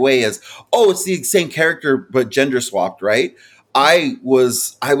right away as, oh, it's the same character but gender swapped, right? I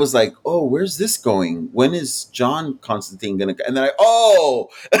was like, oh, where's this going? When is John Constantine gonna? And then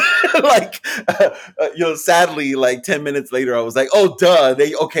like, sadly, like 10 minutes later, I was like, oh, duh,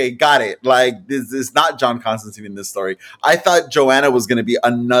 okay, got it. Like, this is not John Constantine in this story. I thought Joanna was gonna be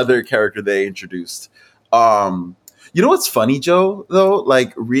another character they introduced. You know what's funny, Joe? Though,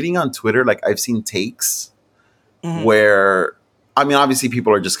 like reading on Twitter, like I've seen takes where, I mean, obviously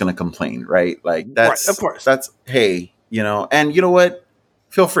people are just gonna complain, right? Like Right, of course. that's hey. And you know what?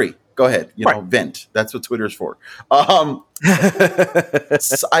 Feel free. Go ahead. Vent. That's what Twitter's for.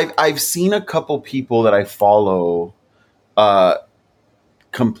 So I've seen a couple people that I follow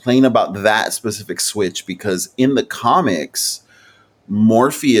complain about that specific switch because in the comics,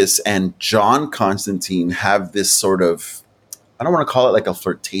 Morpheus and John Constantine have this sort of, I don't want to call it like a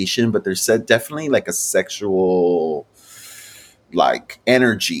flirtation, but there's definitely like a sexual like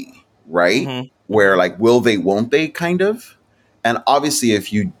energy, right? Where like will they, won't they kind of. And obviously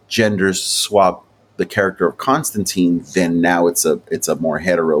if you gender swap the character of Constantine, then now it's a more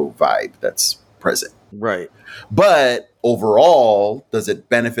hetero vibe that's present. Right. But overall, does it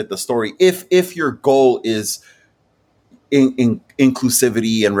benefit the story if your goal is in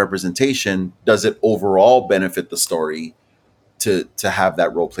inclusivity and representation? Does it overall benefit the story to have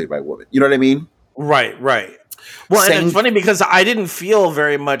that role played by women? You know what I mean? Right. Well, and it's funny because I didn't feel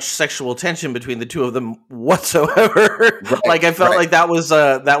very much sexual tension between the two of them whatsoever. Right, like I felt like that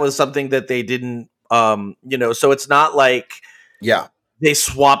was something that they didn't, so it's not like they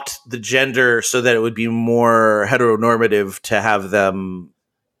swapped the gender so that it would be more heteronormative to have them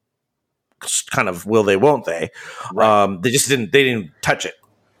kind of will they, won't they? Right. They didn't touch it.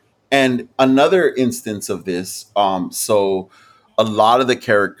 And another instance of this, so a lot of the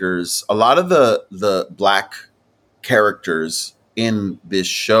characters, a lot of the Black characters in this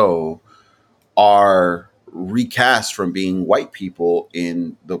show are recast from being white people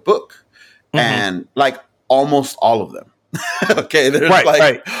in the book. And like almost all of them. Okay,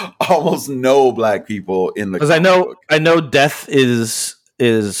 there's almost no Black people in the because I know Death is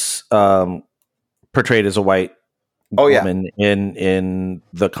portrayed as a white woman in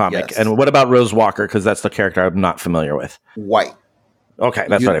the comic. Yes. And what about Rose Walker? Because that's the character I'm not familiar with. White. Okay,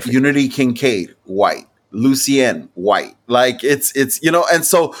 that's what I figured. Unity Kincaid, white. Lucienne, white. Like it's and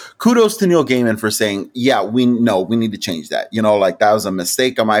so kudos to Neil Gaiman for saying, we need to change that. Like that was a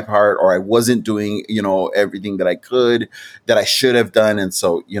mistake on my part, or I wasn't doing, everything that I could, that I should have done. And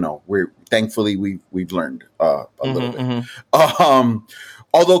so, we're thankfully we've learned a little bit.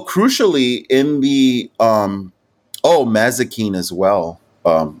 Although crucially in the Mazikeen as well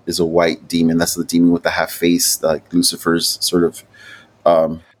is a white demon. That's the demon with the half face, like Lucifer's sort of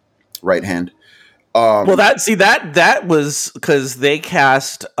right hand. Well, that was because they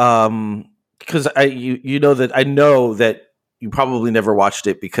cast because I know that you probably never watched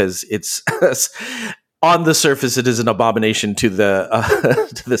it because it's on the surface it is an abomination to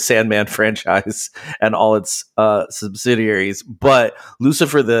the Sandman franchise and all its subsidiaries. But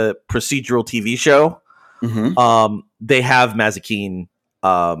Lucifer, the procedural TV show, they have Mazikeen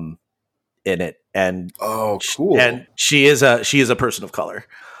in it, and cool. And she is a person of color.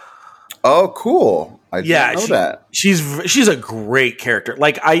 Oh, cool! I didn't know that. She's a great character.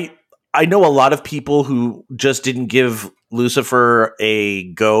 Like I know a lot of people who just didn't give Lucifer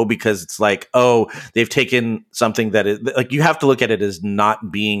a go because it's like, oh, they've taken something that is like you have to look at it as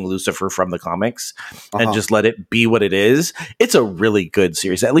not being Lucifer from the comics and just let it be what it is. It's a really good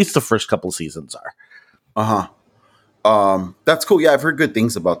series. At least the first couple seasons are. That's cool. Yeah, I've heard good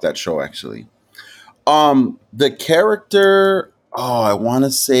things about that show actually. The character, I want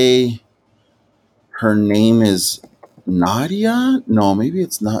to say her name is Nadia. No, maybe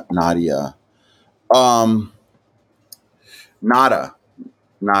it's not Nadia. Nada.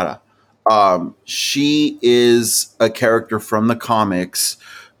 She is a character from the comics.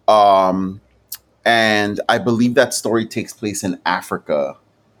 And I believe that story takes place in Africa.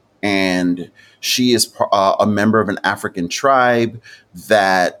 And she is a member of an African tribe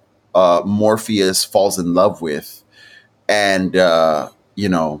that Morpheus falls in love with. And,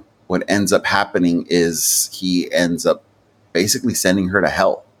 what ends up happening is he ends up basically sending her to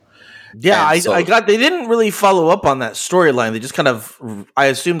hell. Yeah, they didn't really follow up on that storyline. They just kind of, I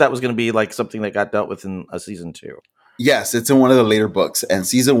assumed that was going to be like something that got dealt with in a season 2. Yes, it's in one of the later books. And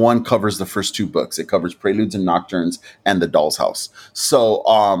season 1 covers the first 2 books. It covers Preludes and Nocturnes and The Doll's House.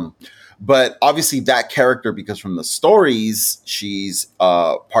 So, but obviously that character, because from the stories, she's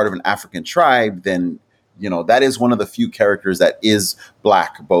part of an African tribe, then, that is one of the few characters that is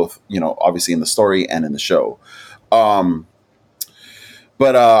Black, both, obviously in the story and in the show.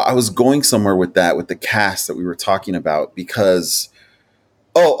 But I was going somewhere with that, with the cast that we were talking about, because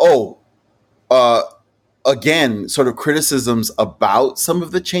uh, again, sort of criticisms about some of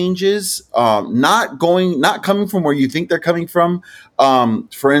the changes, not coming from where you think they're coming from.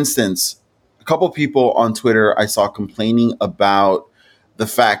 For instance, a couple people on Twitter I saw complaining about the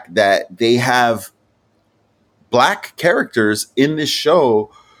fact that they have black characters in this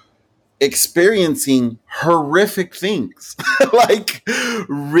show experiencing horrific things like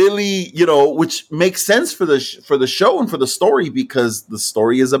really, which makes sense for the show and for the story, because the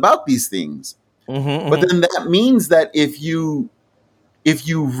story is about these things. But then that means that if you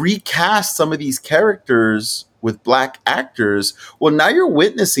recast some of these characters with black actors, well, now you're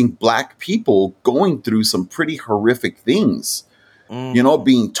witnessing black people going through some pretty horrific things,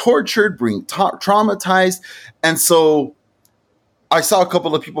 being tortured, being traumatized. And so I saw a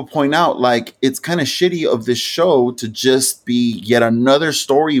couple of people point out, like, it's kind of shitty of this show to just be yet another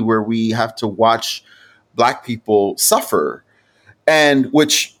story where we have to watch black people suffer. And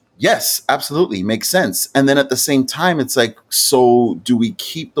which, yes, absolutely makes sense. And then at the same time, it's like, so do we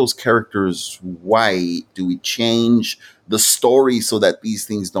keep those characters white? Do we change the story so that these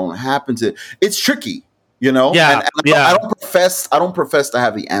things don't happen to? It's tricky, Yeah, And yeah. I don't profess to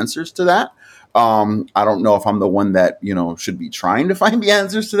have the answers to that. I don't know if I'm the one that, should be trying to find the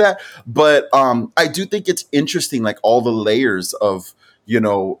answers to that. But I do think it's interesting, like all the layers of,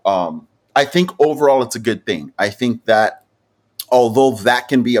 I think overall it's a good thing. I think that although that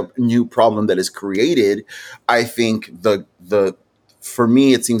can be a new problem that is created, I think the for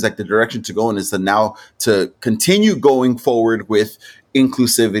me, it seems like the direction to go in is to continue going forward with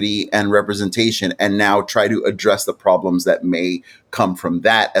inclusivity and representation, and now try to address the problems that may come from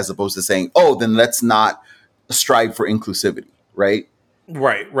that, as opposed to saying, oh, then let's not strive for inclusivity. Right.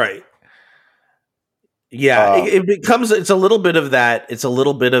 Right. Yeah. Um, It becomes, it's a little bit of that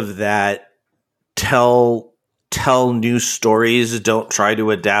tell new stories, don't try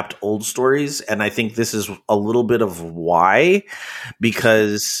to adapt old stories. And I think this is a little bit of why,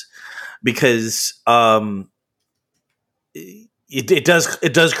 because it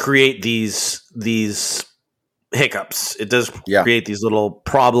does create these hiccups. It does Yeah. create these little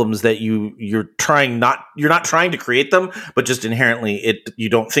problems that you're not trying to create them, but just inherently you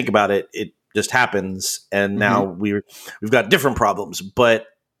don't think about it. It just happens. And now we've got different problems, but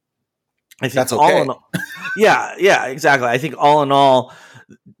I think That's okay. all in all, yeah, exactly. I think all in all,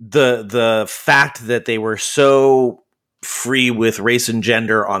 the fact that they were so free with race and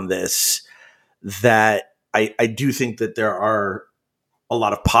gender on this, that I do think that there are a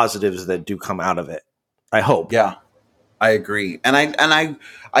lot of positives that do come out of it. I hope. Yeah, I agree. And I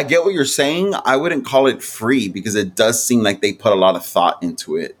get what you're saying. I wouldn't call it free, because it does seem like they put a lot of thought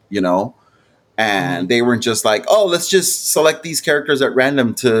into it, and they weren't just like, oh, let's just select these characters at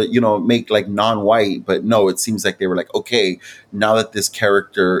random to, make like non-white. But no, it seems like they were like, okay, now that this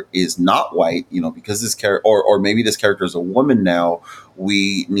character is not white, because this character, or maybe this character is a woman now,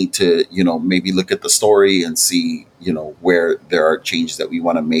 we need to, maybe look at the story and see, where there are changes that we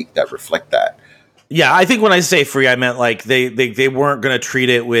want to make that reflect that. Yeah, I think when I say free, I meant like they weren't going to treat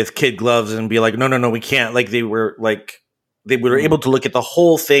it with kid gloves and be like, no, we can't. Like they were able to look at the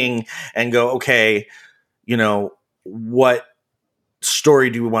whole thing and go, okay, what story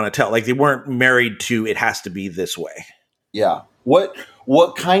do we want to tell? Like they weren't married to, it has to be this way. Yeah.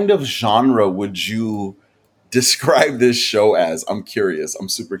 What kind of genre would you describe this show as? I'm curious. I'm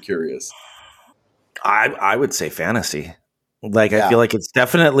super curious. I would say fantasy. Like Yeah. I feel like it's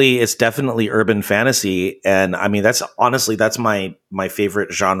definitely urban fantasy, and I mean that's my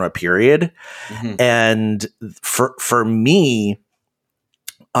favorite genre. Period. And for me,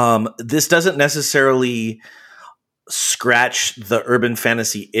 this doesn't necessarily scratch the urban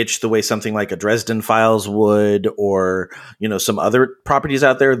fantasy itch the way something like a Dresden Files would, or some other properties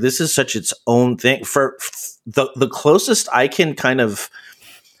out there. This is such its own thing. For the closest I can kind of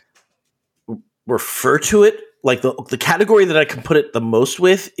refer to it, like the category that I can put it the most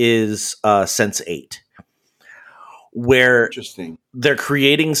with is Sense8, where Interesting. they're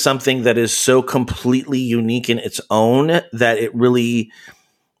creating something that is so completely unique in its own that it really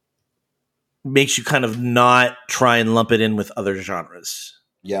makes you kind of not try and lump it in with other genres.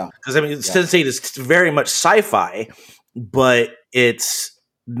 Yeah. Because I mean, Sense8 is very much sci-fi, but it's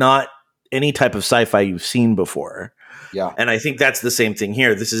not any type of sci-fi you've seen before. Yeah. And I think that's the same thing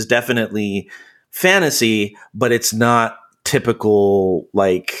here. This is definitely fantasy, but it's not typical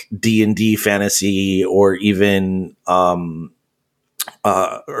like D&D fantasy or even urban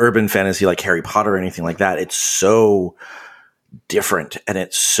fantasy like Harry Potter or anything like that. It's so different and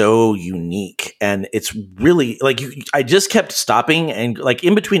it's so unique. And it's really like, I just kept stopping and like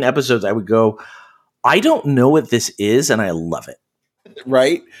in between episodes, I would go, I don't know what this is. And I love it.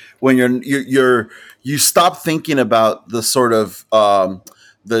 Right? When you stop thinking about the sort of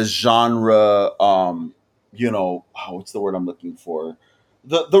the genre, what's the word I'm looking for?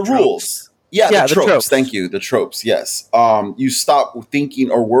 The rules. Yeah, Yeah, the the tropes. tropes. Thank you. The tropes. Yes. You stop thinking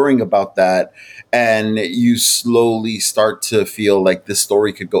or worrying about that, and you slowly start to feel like this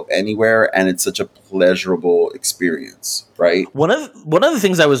story could go anywhere, and it's such a pleasurable experience, right? One of the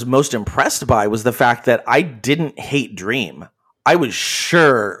things I was most impressed by was the fact that I didn't hate Dream. I was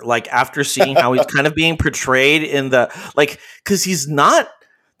sure, like after seeing how he's kind of being portrayed in the like, because he's not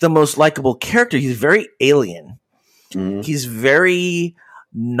the most likable character. He's very alien. Mhm. He's very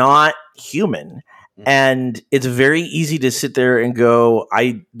not human. And it's very easy to sit there and go,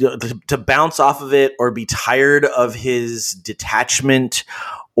 to bounce off of it or be tired of his detachment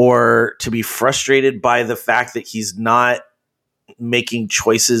or to be frustrated by the fact that he's not making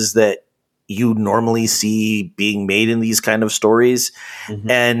choices that you normally see being made in these kind of stories. Mhm.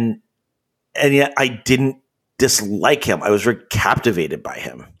 And yet I didn't dislike him. I was very captivated by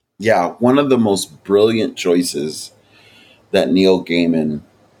him. Yeah, one of the most brilliant choices that Neil Gaiman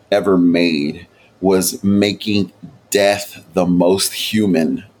ever made was making death the most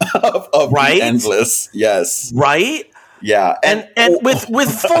human of Right? the endless. Yes. Right? Yeah. And with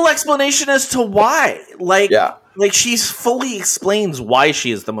full explanation as to why. Yeah. Like she fully explains why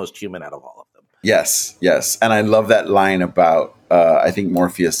she is the most human out of all of them. Yes, yes. And I love that line about, I think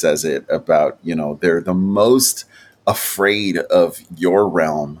Morpheus says it about, they're the most afraid of your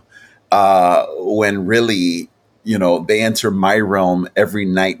realm when really, they enter my realm every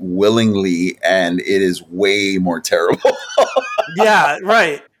night willingly and it is way more terrible. Yeah,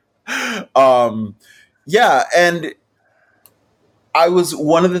 right. Yeah. And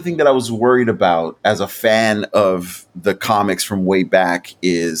one of the things that I was worried about as a fan of the comics from way back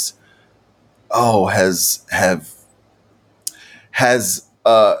is, has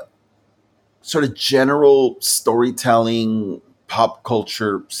sort of general storytelling, pop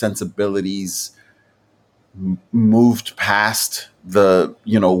culture sensibilities moved past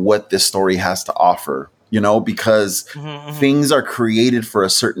what this story has to offer, because things are created for a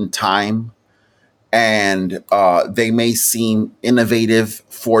certain time and they may seem innovative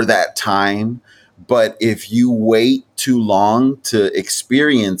for that time. But if you wait too long to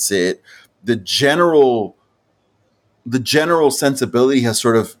experience it, the general sensibility has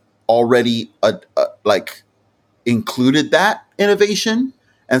sort of already like included that innovation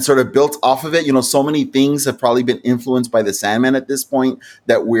and sort of built off of it. So many things have probably been influenced by the Sandman at this point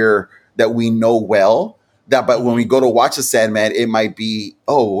that we know well. But when we go to watch the Sandman, it might be,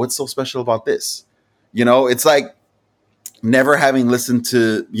 oh, what's so special about this? It's like never having listened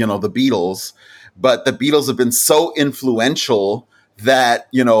to the Beatles, but the Beatles have been so influential that,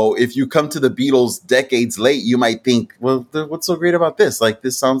 if you come to the Beatles decades late, you might think, well, what's so great about this? Like,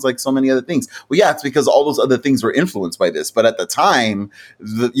 this sounds like so many other things. Well, yeah, it's because all those other things were influenced by this. But at the time,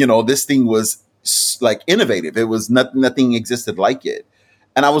 this thing was like innovative. It was nothing existed like it.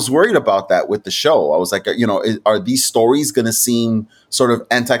 And I was worried about that with the show. I was like, are these stories going to seem sort of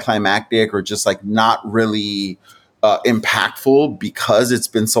anticlimactic or just like not really impactful because it's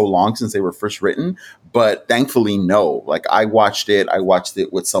been so long since they were first written? But thankfully, no. Like I watched it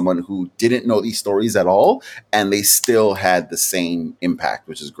with someone who didn't know these stories at all, and they still had the same impact,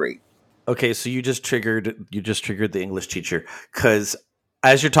 which is great. Okay, so you just triggered the English teacher, because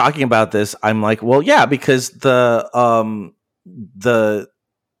as you're talking about this, I'm like, well, yeah, because the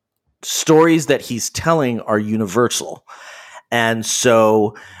stories that he's telling are universal, and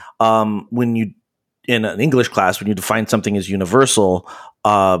so when you in an English class, when you define something as universal,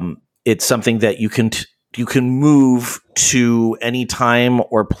 it's something that you can move to any time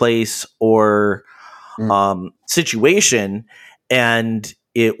or place or situation, and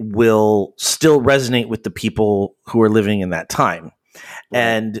it will still resonate with the people who are living in that time. Right.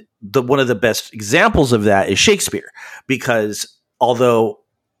 And one of the best examples of that is Shakespeare, because although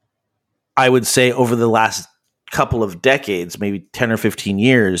I would say over the last couple of decades, maybe 10 or 15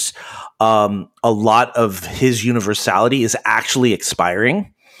 years, a lot of his universality is actually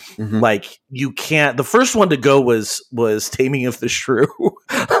expiring. Mm-hmm. Like you can't. The first one to go was Taming of the Shrew.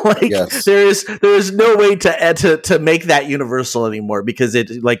 Like yes. there is no way to make that universal anymore, because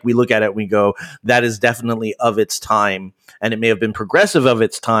it, like, we look at it and we go, that is definitely of its time, and it may have been progressive of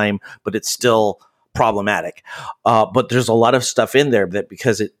its time, but it's still problematic. But there's a lot of stuff in there that,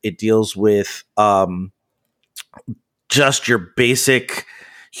 because it deals with just your basic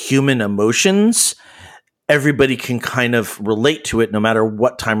human emotions, everybody can kind of relate to it no matter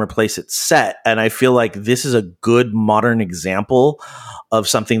what time or place it's set. And I feel like this is a good modern example of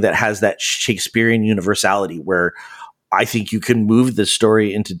something that has that Shakespearean universality, where I think you can move the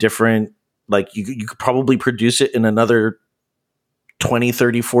story into different, like you could probably produce it in another 20,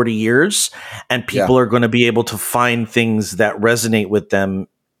 30, 40 years, and people are going to be able to find things that resonate with them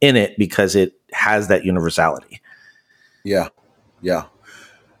in it because it has that universality. Yeah. Yeah.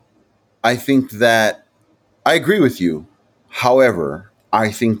 I think that I agree with you. However,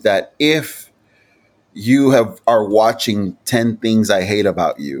 I think that if you are watching 10 Things I Hate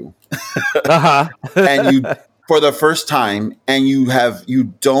About You, and you for the first time, and you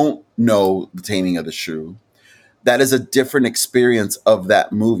don't know The Taming of the Shrew, that is a different experience of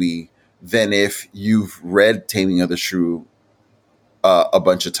that movie than if you've read Taming of the Shrew a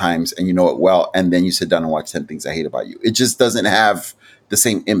bunch of times and you know it well, and then you sit down and watch 10 Things I Hate About You. It just doesn't have the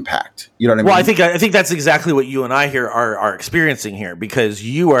same impact. You know what I mean? Well, I think that's exactly what you and I here are experiencing here, because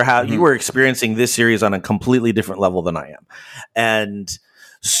you are you are experiencing this series on a completely different level than I am, and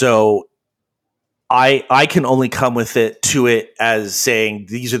so I can only come with it as saying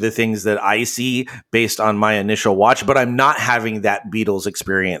these are the things that I see based on my initial watch, but I'm not having that Beatles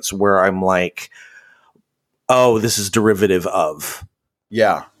experience where I'm like, oh, this is derivative of.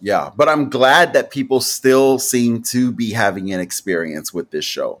 Yeah, yeah. But I'm glad that people still seem to be having an experience with this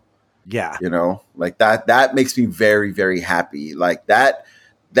show. Yeah. You know, like that makes me very, very happy. Like that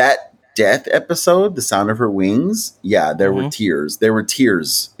death episode, The Sound of Her Wings. Yeah, there were tears. There were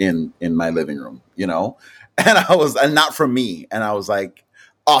tears in my living room, you know? And not from me. And I was like,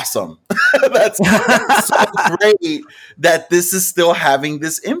 awesome. that's so great that this is still having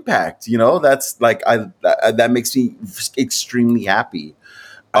this impact, you know? That's like that makes me extremely happy.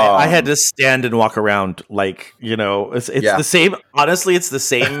 I had to stand and walk around, like, you know, it's the same. Honestly, it's the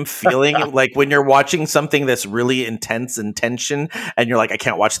same feeling like when you're watching something that's really intense and tension, and you're like, I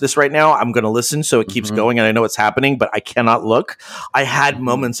can't watch this right now. I'm going to listen so it keeps going, and I know what's happening, but I cannot look. I had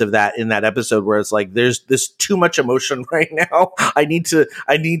moments of that in that episode where it's like, there's too much emotion right now. I need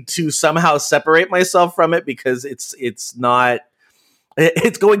to somehow separate myself from it because it's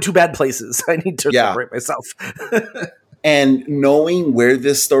going to bad places. I need to separate myself. And knowing where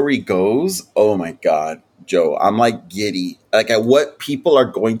this story goes, oh my God, Joe, I'm like giddy, like at what people are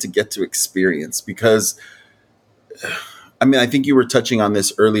going to get to experience. Because, I mean, I think you were touching on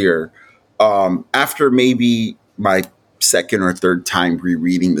this earlier. After maybe my second or third time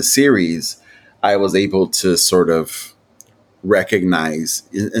rereading the series, I was able to sort of recognize,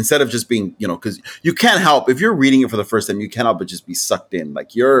 instead of just being, you know, because you can't help, if you're reading it for the first time, you can't help but just be sucked in,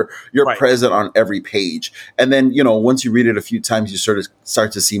 like you're present on every page. And then, you know, once you read it a few times, you sort of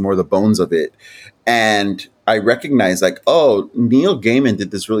start to see more of the bones of it. And I recognize, like, oh, Neil Gaiman did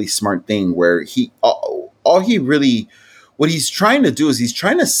this really smart thing where what he's trying to do is he's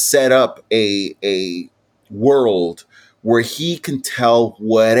trying to set up a world where he can tell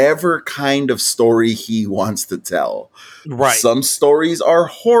whatever kind of story he wants to tell. Right. Some stories are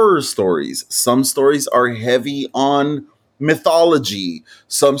horror stories. Some stories are heavy on mythology.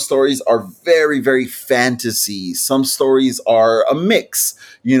 Some stories are very, very fantasy. Some stories are a mix.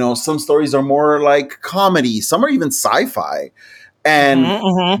 You know, some stories are more like comedy. Some are even sci-fi.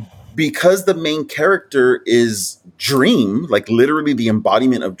 And because the main character is Dream, like literally the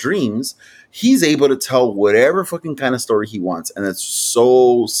embodiment of dreams, he's able to tell whatever fucking kind of story he wants. And it's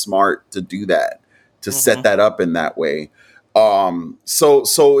so smart to do that, to set that up in that way.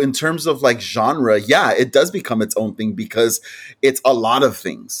 So in terms of like genre, yeah, it does become its own thing because it's a lot of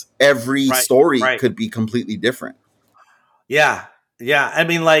things. Every story could be completely different. Yeah. Yeah. I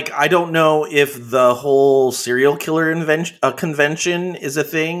mean, like, I don't know if the whole serial killer convention is a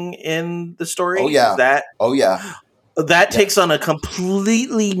thing in the story. Oh, yeah. That takes on a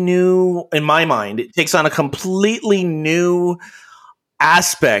completely new, in my mind, it takes on a completely new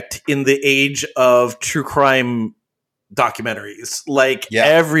aspect in the age of true crime documentaries. Like,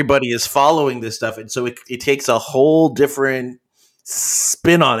 everybody is following this stuff. And so it takes a whole different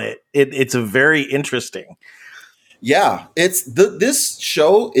spin on it. It's a very interesting. Yeah, this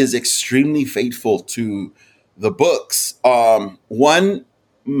show is extremely faithful to the books. One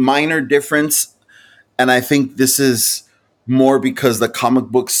minor difference, and I think this is more because the comic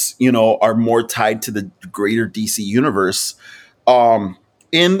books, you know, are more tied to the greater DC universe. In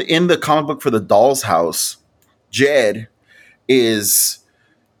the comic book for The Doll's House, Jed is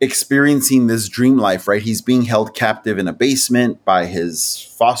experiencing this dream life, right? He's being held captive in a basement by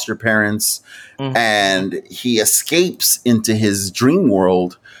his foster parents, and he escapes into his dream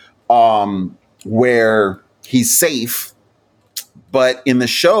world, where he's safe. But in the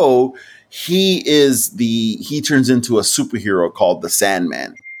show, he turns into a superhero called the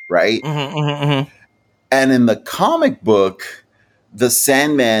Sandman, right? Mm-hmm, mm-hmm. And in the comic book, the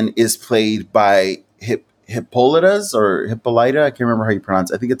Sandman is played by Hippolyta's or Hippolyta. I can't remember how you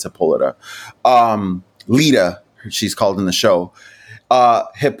pronounce it. I think it's Hippolyta. Lita, she's called in the show.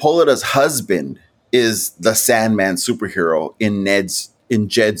 Hippolyta's husband is the Sandman superhero in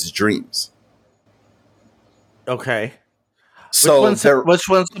Jed's dreams. Okay. So which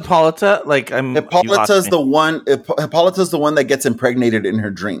one's Hippolyta? Like Hippolyta's the one. Hippolyta's the one that gets impregnated in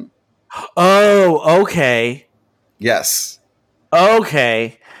her dream. Oh, okay. Yes.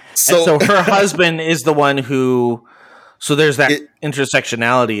 Okay. So her husband is the one who. So there's that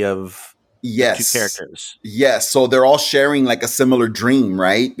intersectionality of the two characters. Yes. So they're all sharing like a similar dream,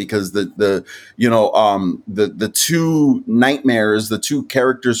 right? Because the two nightmares, the two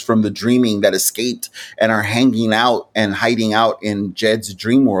characters from the dreaming that escaped and are hanging out and hiding out in Jed's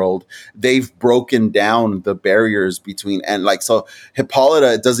dream world, they've broken down the barriers between, and like, so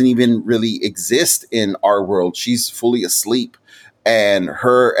Hippolyta doesn't even really exist in our world. She's fully asleep, and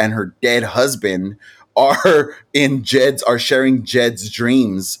her dead husband are sharing Jed's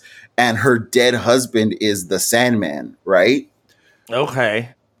dreams. And her dead husband is the Sandman, right? Okay.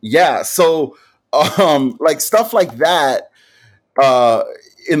 Yeah. So, like stuff like that,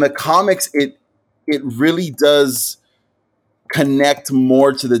 in the comics, it really does connect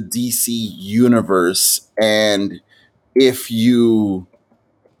more to the DC universe. And if you're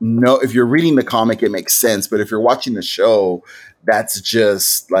reading the comic, it makes sense. But if you're watching the show, that's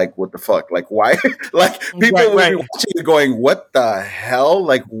just like, what the fuck? Like, why? Like, people will be watching it going, what the hell?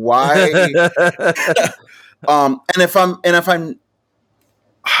 Like, why? And if I'm,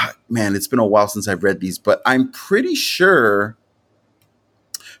 man, it's been a while since I've read these, but I'm pretty sure.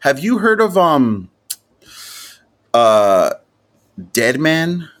 Have you heard of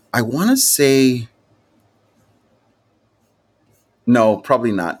Deadman? I want to say. No,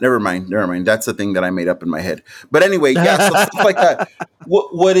 probably not. Never mind. That's the thing that I made up in my head. But anyway, yeah, so stuff like that.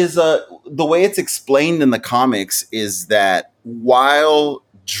 What is the way it's explained in the comics is that while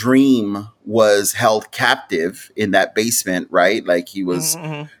Dream was held captive in that basement, right? Like he was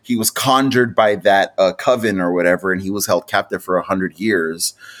conjured by that coven or whatever, and he was held captive for 100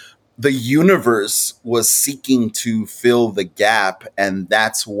 years. The universe was seeking to fill the gap, and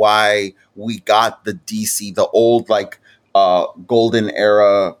that's why we got the DC, the old like golden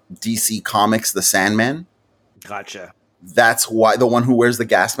era DC comics, the Sandman. Gotcha. That's why the one who wears the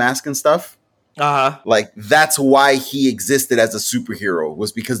gas mask and stuff. Like that's why he existed as a superhero,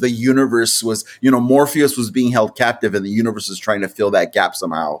 was because the universe was, Morpheus was being held captive and the universe was trying to fill that gap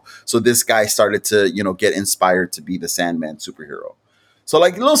somehow. So this guy started to, get inspired to be the Sandman superhero. So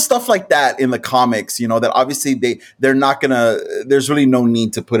like little stuff like that in the comics, that obviously they're not gonna, there's really no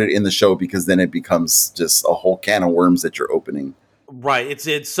need to put it in the show because then it becomes just a whole can of worms that you're opening. Right.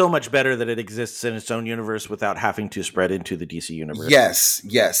 It's so much better that it exists in its own universe without having to spread into the DC universe.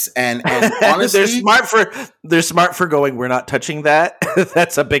 Yes. And honestly, they're smart for going, we're not touching that.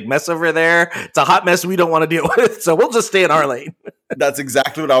 That's a big mess over there. It's a hot mess we don't want to deal with. So we'll just stay in our lane. That's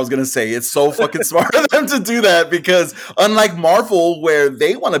exactly what I was going to say. It's so fucking smart of them to do that because unlike Marvel, where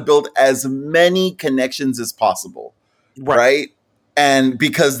they want to build as many connections as possible, right? And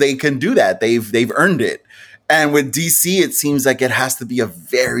because they can do that, they've earned it. And with DC, it seems like it has to be a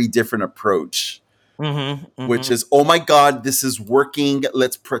very different approach, which is, oh my God, this is working.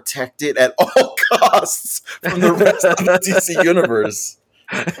 Let's protect it at all costs from the rest of the DC universe.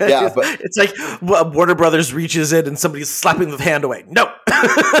 Yeah, but it's like Warner Brothers reaches in and somebody's slapping the hand away. No,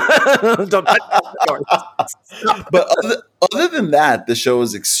 don't touch it. But other than that, the show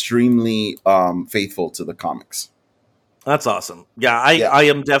is extremely faithful to the comics. That's awesome. Yeah, I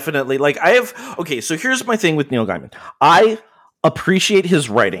am definitely like so here's my thing with Neil Gaiman. I appreciate his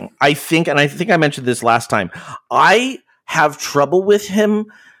writing. I think I mentioned this last time. I have trouble with him,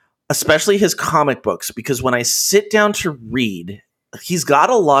 especially his comic books, because when I sit down to read, he's got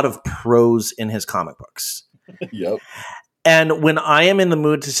a lot of prose in his comic books. Yep. And when I am in the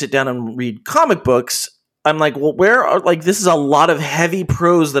mood to sit down and read comic books, I'm like, well, this is a lot of heavy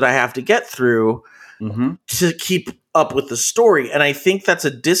prose that I have to get through to keep up with the story. And I think that's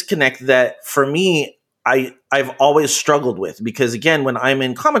a disconnect that for me, I've always struggled with, because again, when I'm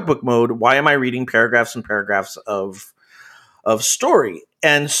in comic book mode, why am I reading paragraphs and paragraphs of story?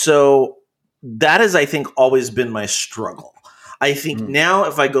 And so that has, I think, always been my struggle. I think now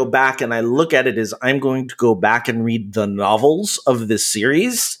if I go back and I look at it as I'm going to go back and read the novels of this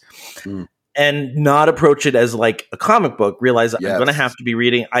series and not approach it as like a comic book, realize I'm going to have to be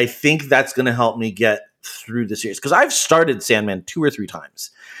reading. I think that's going to help me get through the series, because I've started Sandman 2 or 3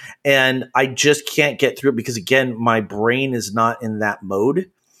 times and I just can't get through it because, again, my brain is not in that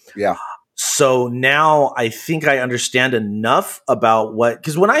mode. Yeah. So now I think I understand enough about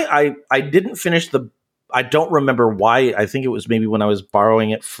because when I didn't finish I don't remember why. I think it was maybe when I was borrowing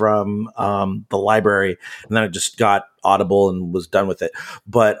it from the library, and then I just got Audible and was done with it.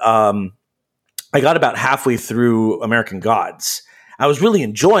 But I got about halfway through American Gods. I was really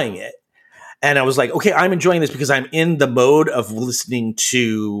enjoying it. And I was like, okay, I'm enjoying this because I'm in the mode of listening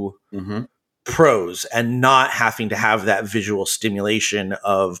to prose and not having to have that visual stimulation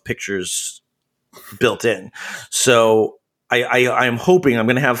of pictures built in. So I'm hoping I'm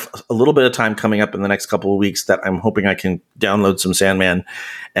going to have a little bit of time coming up in the next couple of weeks that I'm hoping I can download some Sandman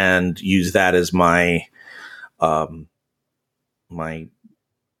and use that as my my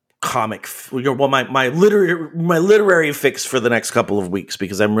comic, my literary fix for the next couple of weeks,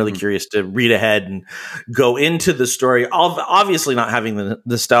 because I'm really curious to read ahead and go into the story. Obviously not having the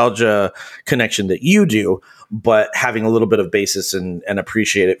nostalgia connection that you do, but having a little bit of basis and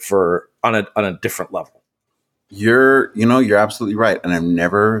appreciate it on a different level. You're absolutely right. And I've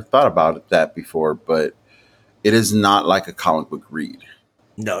never thought about that before, but it is not like a comic book read.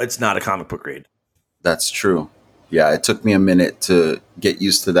 No, it's not a comic book read. That's true. Yeah, it took me a minute to get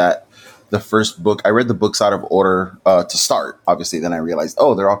used to that. The first book, I read the books out of order to start, obviously. Then I realized,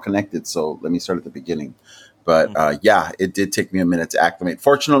 they're all connected. So let me start at the beginning. But it did take me a minute to acclimate.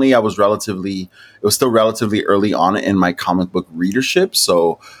 Fortunately, it was still relatively early on in my comic book readership.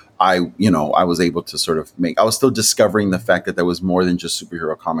 So I was able to sort of I was still discovering the fact that there was more than just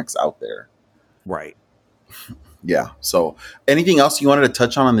superhero comics out there. Right. Yeah. So anything else you wanted to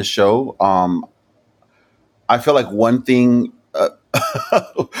touch on the show? I feel like one thing,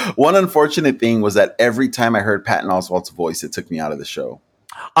 one unfortunate thing was that every time I heard Patton Oswalt's voice, it took me out of the show.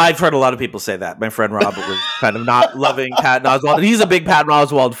 I've heard a lot of people say that. My friend Robert was kind of not loving Patton Oswalt. He's a big Patton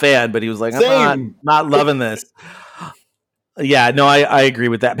Oswalt fan, but he was like, I'm not loving this. Yeah, no, I agree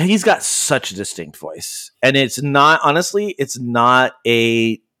with that. But he's got such a distinct voice. And it's not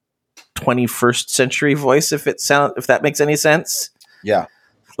a 21st century voice, if that makes any sense. Yeah.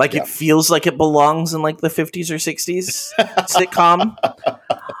 It feels like it belongs in like the 50s or 60s sitcom.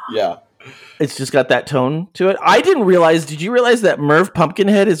 Yeah. It's just got that tone to it. Did you realize that Merv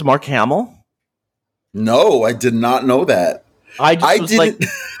Pumpkinhead is Mark Hamill? No, I did not know that. I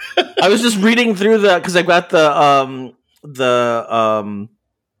was just reading through because I got the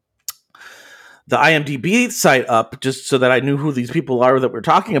IMDb site up just so that I knew who these people are that we're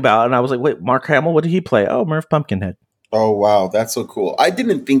talking about. And I was like, wait, Mark Hamill, what did he play? Oh, Merv Pumpkinhead. Oh, wow. That's so cool. I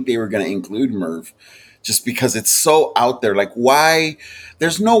didn't think they were going to include Merv just because it's so out there. Like, why?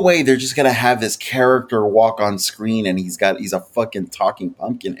 There's no way they're just going to have this character walk on screen and he's a fucking talking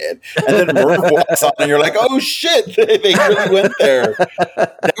pumpkin head. And then Merv walks on and you're like, oh, shit. They really went there.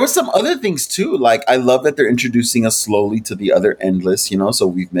 There were some other things, too. Like, I love that they're introducing us slowly to the other Endless, So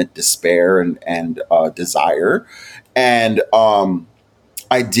we've met Despair and Desire. And,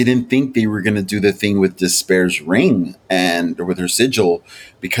 I didn't think they were going to do the thing with Despair's ring or with her sigil,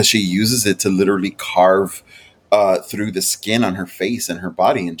 because she uses it to literally carve through the skin on her face and her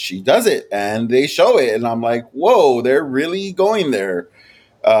body. And she does it and they show it. And I'm like, whoa, they're really going there.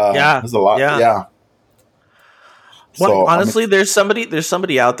 There's a lot. Yeah. Well, So honestly, there's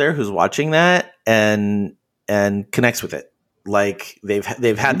somebody out there who's watching that and connects with it. Like they've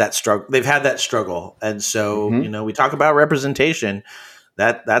had that struggle. They've had that struggle. And so, we talk about representation.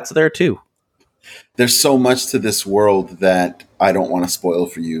 That's there too. There's so much to this world that I don't want to spoil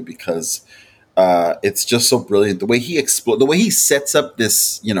for you because it's just so brilliant. The way the way he sets up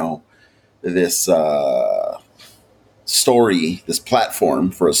this, this story, this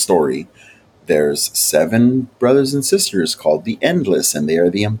platform for a story. There's 7 brothers and sisters called the Endless, and they are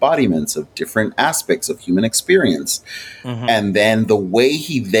the embodiments of different aspects of human experience. And then the way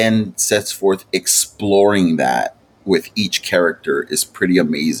he then sets forth exploring that with each character is pretty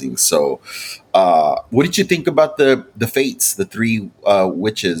amazing. So what did you think about the Fates, the 3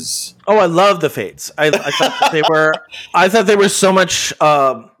 witches? Oh, I love the Fates. I thought that they were so much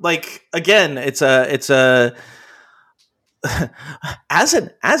again, it's a as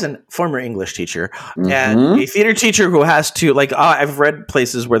an former English teacher and a theater teacher who has to I've read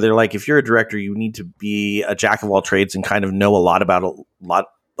places where they're like, if you're a director, you need to be a jack of all trades and kind of know a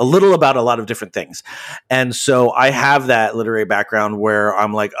little about a lot of different things. And so I have that literary background where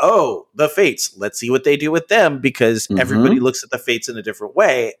I'm like, oh, the Fates, let's see what they do with them, because everybody looks at the Fates in a different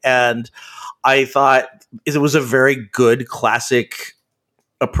way. And I thought it was a very good classic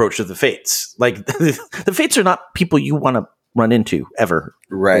approach of the Fates. Like the Fates are not people you want to run into ever.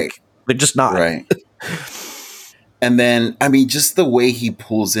 Right. They're just not. Right. And then, I mean, just the way he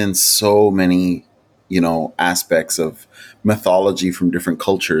pulls in so many, aspects of mythology from different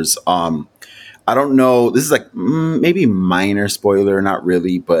cultures. I don't know. This is like maybe minor spoiler, not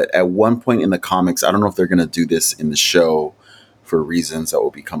really, but at one point in the comics, I don't know if they're going to do this in the show for reasons that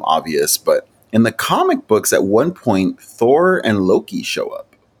will become obvious, but in the comic books, at one point, Thor and Loki show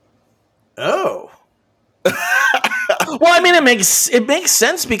up. Oh. Well, I mean, it makes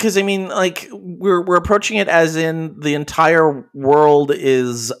sense because I mean, like we're approaching it as in the entire world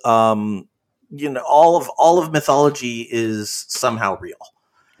is, all of mythology is somehow real.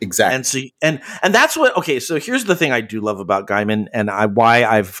 Exactly. And so and that's what. Okay, so here's the thing I do love about Gaiman, and why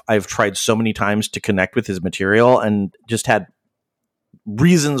I've tried so many times to connect with his material, and just had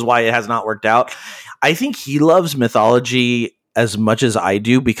reasons why it has not worked out. I think he loves mythology as much as I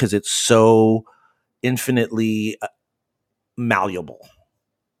do because it's so infinitely malleable.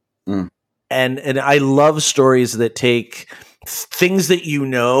 And I love stories that take things that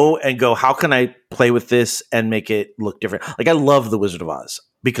and go, how can I play with this and make it look different? Like I love The Wizard of Oz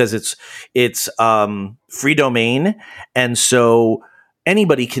because it's free domain, and so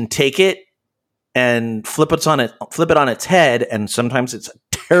anybody can take it and flip it on its head, and sometimes it's a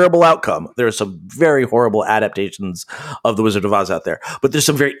terrible outcome. There are some very horrible adaptations of The Wizard of Oz out there, but there's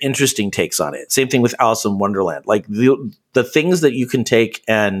some very interesting takes on it. Same thing with Alice in Wonderland. Like the things that you can take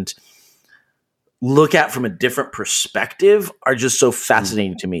and look at from a different perspective are just so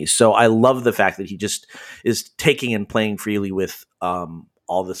fascinating to me. So I love the fact that he just is taking and playing freely with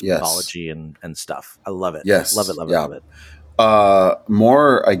all this mythology and stuff. I love it. Yes. Love it. Love it.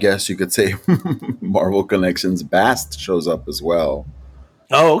 More, I guess you could say Marvel Connections Bast shows up as well.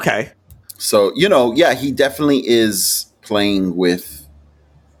 Oh, okay. So, he definitely is playing with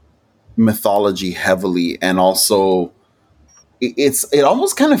mythology heavily, and also it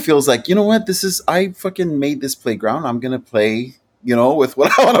almost kind of feels like, I fucking made this playground. I'm going to play, with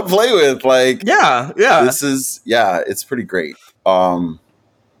what I want to play with. Like, yeah. It's pretty great.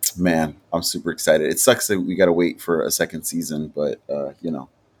 Man, I'm super excited. It sucks that we got to wait for a second season, but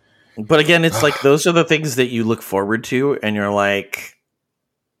But again, it's like those are the things that you look forward to, and you're like,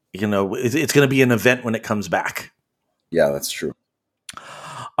 it's going to be an event when it comes back. Yeah, that's true.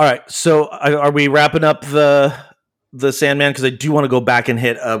 All right, so are we wrapping up the Sandman? Because I do want to go back and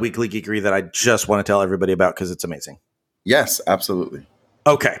hit a weekly geekery that I just want to tell everybody about because it's amazing. Yes, absolutely.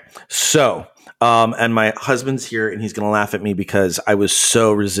 Okay, so and my husband's here, and he's going to laugh at me because I was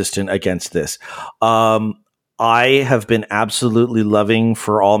so resistant against this. I have been absolutely loving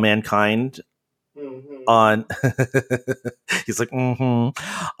For All Mankind. On he's like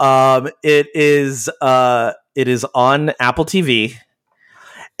it is on Apple TV,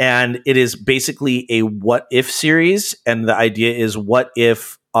 and it is basically a what if series, and the idea is what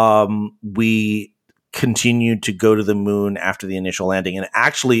if we continued to go to the moon after the initial landing, and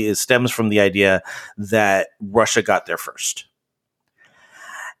actually it stems from the idea that Russia got there first.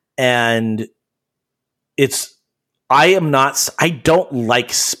 And I don't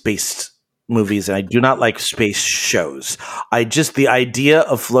like space movies, and I do not like space shows. The idea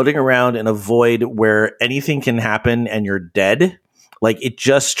of floating around in a void where anything can happen and you're dead, like it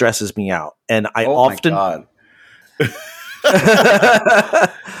just stresses me out. And I often, my God.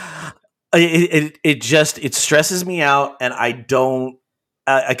 it stresses me out, and I don't.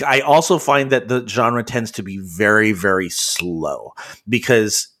 I also find that the genre tends to be very, very slow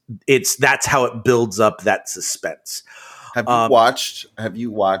because that's how it builds up that suspense. Have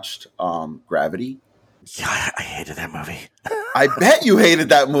you watched Gravity? Yeah, I hated that movie. I bet you hated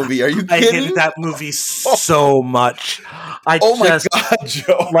that movie. Are you kidding? I hated that movie so much. My God,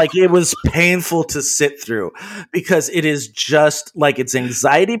 Joe. Like it was painful to sit through because it is just like it's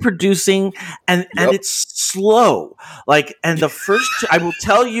anxiety producing and it's slow. Like, and the first, I will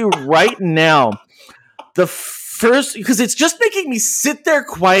tell you right now, because it's just making me sit there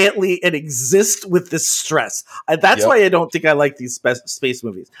quietly and exist with this stress. That's why I don't think I like these space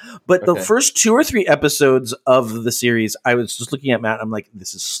movies. But the first 2 or 3 episodes of the series, I was just looking at Matt. And I'm like,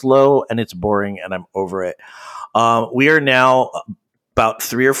 this is slow and it's boring and I'm over it. We are now about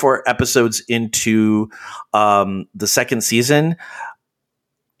 3 or 4 episodes into the second season.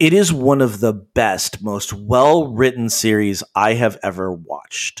 It is one of the best, most well-written series I have ever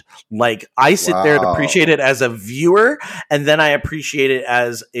watched. Like, I sit there and appreciate it as a viewer, and then I appreciate it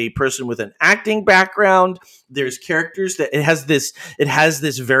as a person with an acting background. There's characters that it has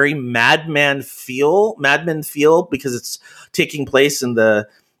this very Mad Men feel because it's taking place in the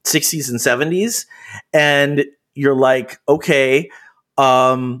 60s and 70s, and you're like, okay,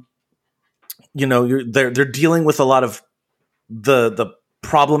 they're dealing with a lot of the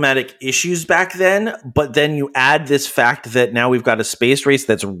problematic issues back then, but then you add this fact that now we've got a space race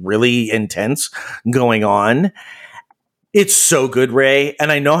that's really intense going on. It's so good, Ray,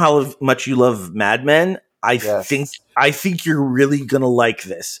 and I know how much you love Mad Men. Yes. I think you're really gonna like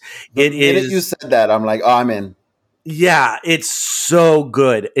this. The minute you said that, I'm like, oh, I'm in. Yeah, it's so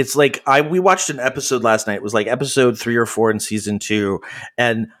good. It's like we watched an episode last night. It was like episode 3 or 4 in season 2,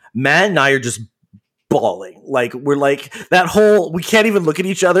 and Matt and I are just bawling. Like we're like that whole we can't even look at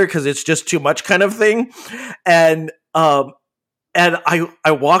each other because it's just too much kind of thing. And I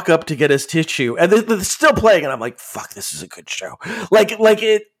walk up to get his tissue, and they're still playing, and I'm like, "Fuck, this is a good show."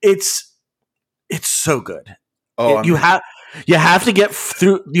 It's so good. Oh, You have to get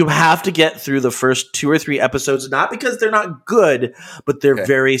through. You have to get through the first 2 or 3 episodes, not because they're not good, but they're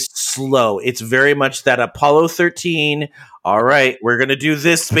very slow. It's very much that Apollo 13. All right, we're gonna do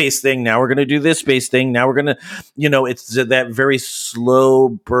this space thing. Now we're gonna do this space thing. Now we're gonna, it's that very slow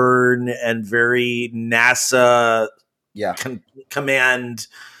burn and very NASA command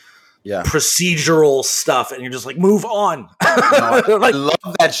procedural stuff, and you're just like, move on. I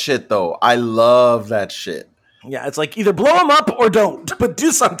love that shit though. I love that shit. Yeah, it's like either blow them up or don't, but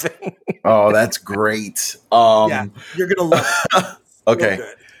do something. Oh, that's great. Yeah, you're gonna love it. Okay. So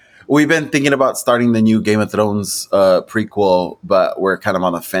good. We've been thinking about starting the new Game of Thrones prequel, but we're kind of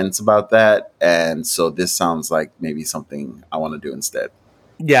on the fence about that. And so this sounds like maybe something I want to do instead.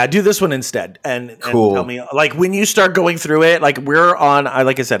 Yeah, do this one instead, and Cool. tell me, like, when you start going through it, like, we're on,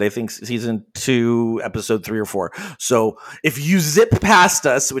 like I said, I think season 2, episode 3 or 4. So if you zip past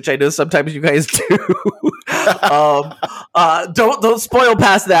us, which I know sometimes you guys do, don't spoil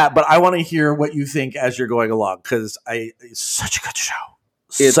past that. But I want to hear what you think as you're going along, because it's such a good show.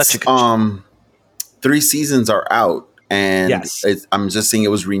 Such a good show. 3 seasons are out, and yes. I'm just saying it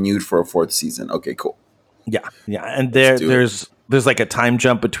was renewed for a 4th season. Okay, cool. Yeah, and there's like a time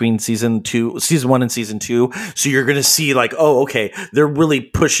jump between season 1 and season 2, so you're gonna see like, oh, okay, they're really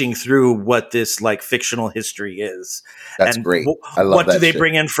pushing through what this like fictional history is. That's and great. I love what that do they shit.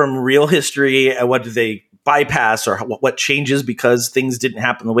 bring in from real history, and what do they bypass, or what changes because things didn't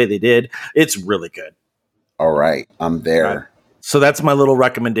happen the way they did. It's really good. All right, I'm there. Right. So that's my little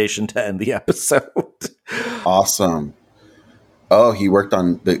recommendation to end the episode. Awesome. Oh, he worked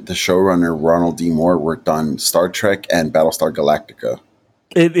on the showrunner, Ronald D. Moore, worked on Star Trek and Battlestar Galactica.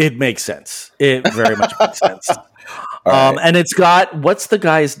 It makes sense. It very much makes sense. Right. And it's got, what's the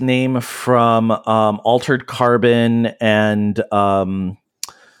guy's name from Altered Carbon and Alexander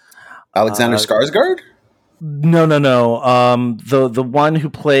Skarsgård? No. The one who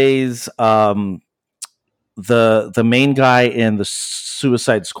plays the main guy in the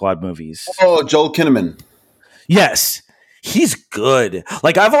Suicide Squad movies. Oh, Joel Kinnaman. Yes. He's good.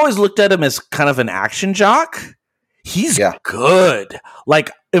 Like, I've always looked at him as kind of an action jock. He's good.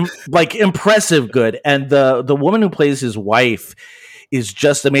 Like impressive good. And the woman who plays his wife is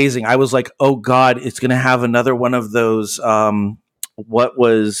just amazing. I was like, oh God, it's gonna have another one of those what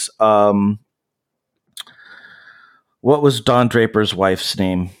was Don Draper's wife's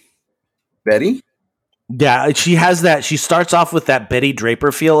name? Betty? Yeah, she has that. She starts off with that Betty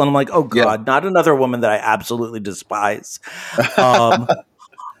Draper feel, and I'm like, oh God, not another woman that I absolutely despise. The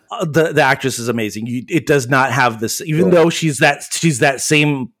actress is amazing. It does not have this, even though she's that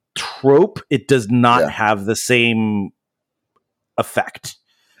same trope. It does not have the same effect.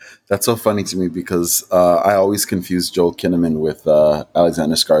 That's so funny to me because I always confuse Joel Kinnaman with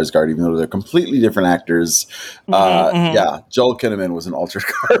Alexander Skarsgård, even though they're completely different actors. Yeah, Joel Kinnaman was an Altered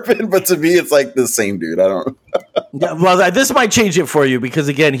Carbon, but to me, it's like the same dude. I don't. Yeah, well, this might change it for you because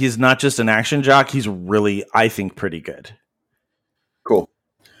again, he's not just an action jock. He's really, I think, pretty good. Cool,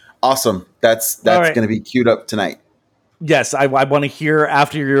 awesome. That's going to be queued up tonight. Yes, I want to hear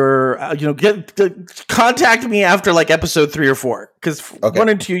after your, contact me after like episode 3 or 4, because 1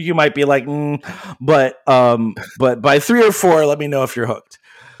 and 2 you might be like, but by 3 or 4, let me know if you're hooked.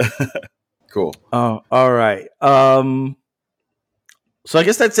 Cool. Oh, all right. So I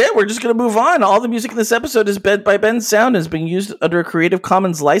guess that's it. We're just gonna move on. All the music in this episode is by Ben Sound and is being used under a Creative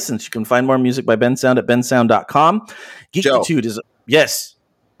Commons license. You can find more music by Ben Sound at bensound.com. Geekitude is yes.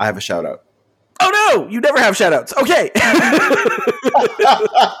 I have a shout out. Oh no, you never have shout outs. Okay.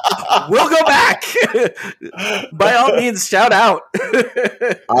 We'll go back. By all means, shout out.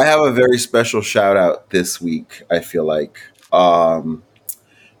 I have a very special shout out this week, I feel like.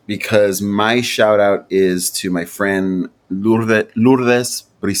 Because my shout out is to my friend Lourdes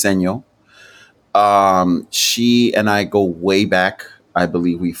Briseño. She and I go way back. I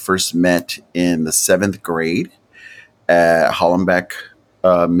believe we first met in the 7th grade at Hollenbeck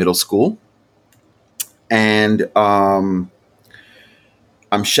Middle School. And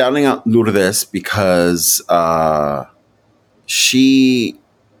I'm shouting out Lourdes because she,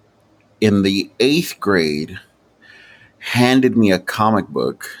 in the 8th grade, handed me a comic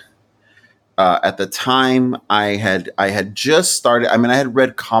book. At the time, I had just started. I mean, I had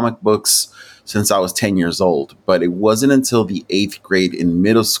read comic books since I was 10 years old, but it wasn't until the 8th grade in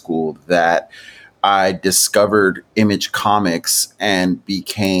middle school that I discovered Image Comics and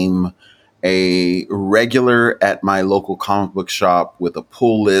became a regular at my local comic book shop with a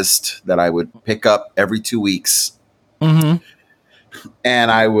pull list that I would pick up every 2 weeks. Mm-hmm. And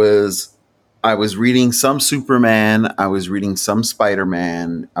I was reading some Superman, I was reading some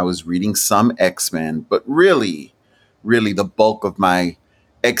Spider-Man, I was reading some X-Men, but really, really the bulk of my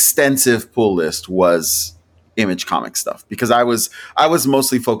extensive pull list was Image Comic stuff because I was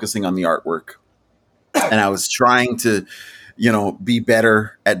mostly focusing on the artwork, and I was trying to, be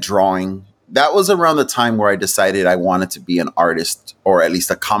better at drawing. That was around the time where I decided I wanted to be an artist, or at least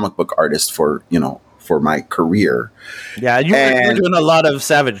a comic book artist for my career. Yeah, you were doing a lot of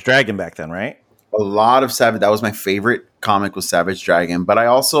Savage Dragon back then, right? A lot of Savage. That was my favorite comic, was Savage Dragon. But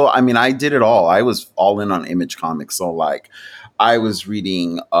I did it all. I was all in on Image Comics. So like, I was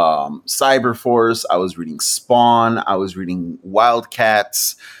reading Cyberforce. I was reading Spawn. I was reading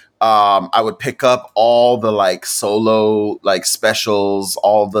Wildcats. I would pick up all the like solo like specials,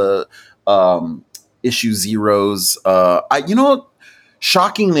 all the issue zeros.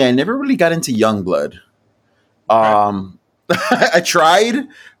 Shockingly, I never really got into Youngblood. I tried,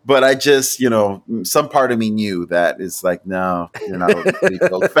 but I just, some part of me knew that it's like, no, you're not a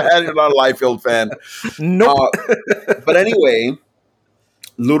Liefeld fan. You're not a Liefeld fan. Nope. But anyway,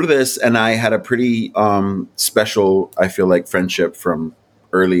 Lourdes and I had a pretty special, I feel like, friendship from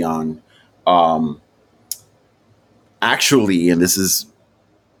early on. Actually, and this is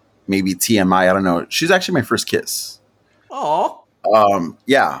maybe TMI, I don't know. She's actually my first kiss. Aw.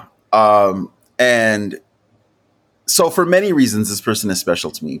 Yeah. And so for many reasons, this person is special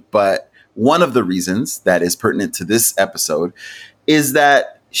to me. But one of the reasons that is pertinent to this episode is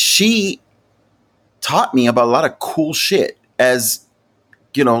that she taught me about a lot of cool shit, as,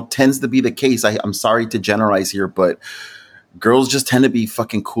 tends to be the case. I'm sorry to generalize here, but girls just tend to be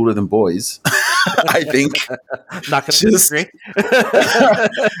fucking cooler than boys. I think. Not going to disagree.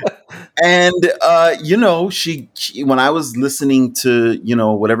 And, she, when I was listening to,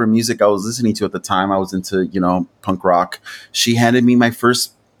 whatever music I was listening to at the time, I was into, punk rock. She handed me my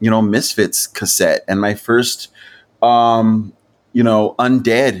first, Misfits cassette, and my first, Undead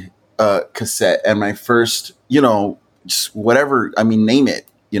cassette, and my first, just whatever, name it,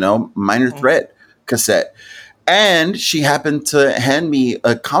 Minor Threat cassette. And she happened to hand me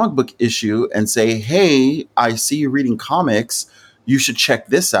a comic book issue and say, hey, I see you reading comics. You should check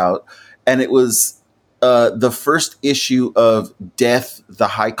this out. And it was the first issue of Death, The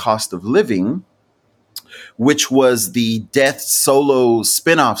High Cost of Living, which was the Death solo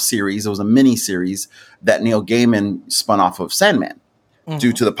spin-off series. It was a mini series that Neil Gaiman spun off of Sandman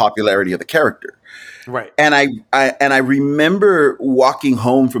due to the popularity of the character. Right. And I remember walking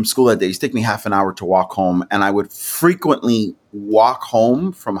home from school that day. It used to take me half an hour to walk home. And I would frequently walk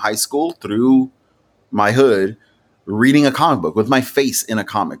home from high school through my hood reading a comic book with my face in a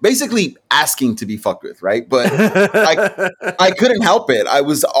comic, basically asking to be fucked with, right? But I couldn't help it. I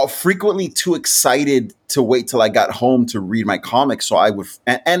was frequently too excited to wait till I got home to read my comics. So I would,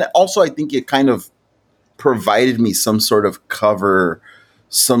 and also I think it kind of provided me some sort of cover,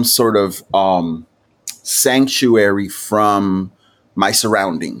 some sort of sanctuary from my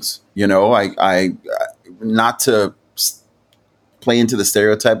surroundings. I not to play into the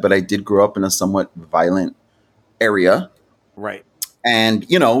stereotype, but I did grow up in a somewhat violent area. Right. And,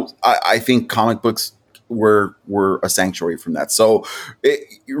 I think comic books were a sanctuary from that. So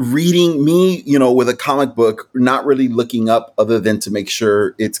reading me, with a comic book, not really looking up other than to make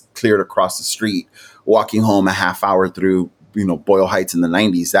sure it's cleared across the street, walking home a half hour through, Boyle Heights in the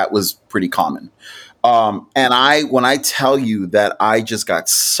 90s, that was pretty common. And when I tell you that I just got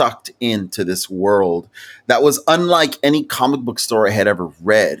sucked into this world that was unlike any comic book story I had ever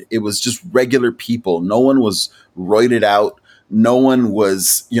read. It was just regular people. No one was roided out. No one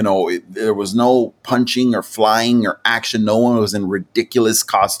was, there was no punching or flying or action. No one was in ridiculous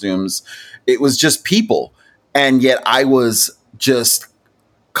costumes. It was just people. And yet I was just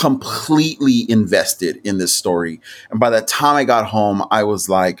completely invested in this story. And by the time I got home, I was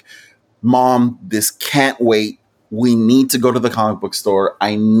like, Mom, this can't wait. We need to go to the comic book store.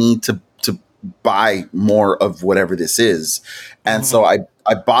 I need to buy more of whatever this is. And so I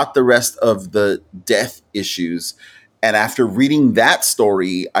bought the rest of the Death issues. And after reading that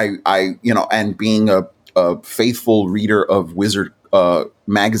story, I and being a faithful reader of Wizard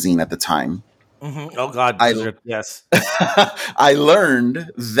magazine at the time. Mm-hmm. Oh God, yes. I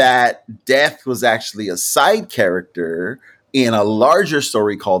learned that Death was actually a side character in a larger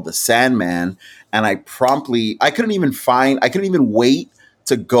story called The Sandman, and I couldn't even wait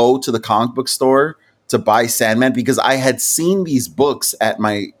to go to the comic book store to buy Sandman because I had seen these books at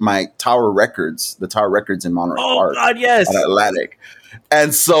my Tower Records, the Tower Records in Monterey Park. God, yes. On Atlantic.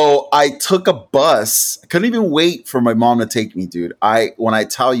 And so I took a bus. I couldn't even wait for my mom to take me, dude. When I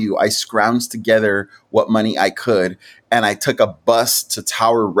tell you, I scrounged together what money I could, and I took a bus to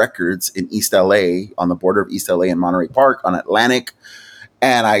Tower Records in East LA, on the border of East LA and Monterey Park on Atlantic.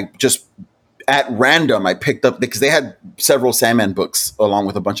 And I just, at random, I picked up, because they had several Sandman books along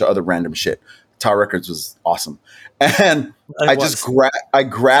with a bunch of other random shit. Tower Records was awesome. And I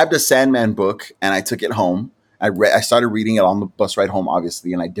grabbed a Sandman book and I took it home. I started reading it on the bus ride home,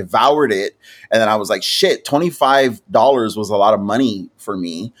 obviously, and I devoured it. And then I was like, shit, $25 was a lot of money for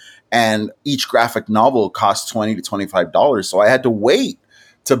me. And each graphic novel cost $20 to $25. So I had to wait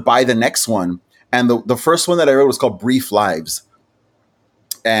to buy the next one. And the first one that I read was called Brief Lives.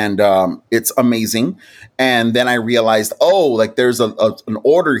 And it's amazing. And then I realized, there's an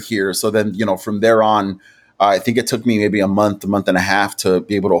order here. So then, from there on, I think it took me maybe a month and a half to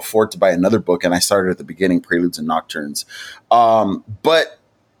be able to afford to buy another book. And I started at the beginning, Preludes and Nocturnes. But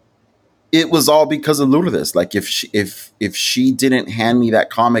it was all because of Lourdes. Like if she didn't hand me that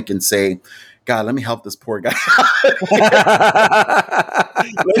comic and say, God, let me help this poor guy.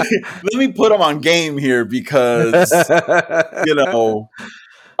 let me put him on game here because,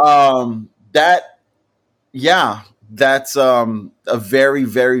 that's a very,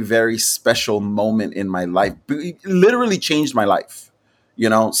 very, very special moment in my life. It literally changed my life,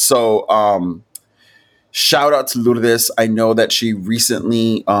 So shout out to Lourdes. I know that she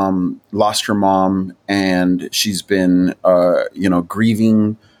recently lost her mom, and she's been,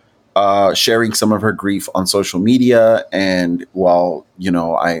 grieving, sharing some of her grief on social media. And while,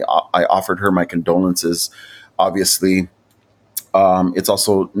 I offered her my condolences, obviously. It's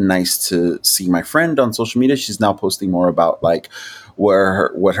also nice to see my friend on social media. She's now posting more about like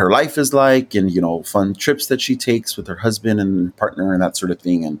what her life is like, and fun trips that she takes with her husband and partner and that sort of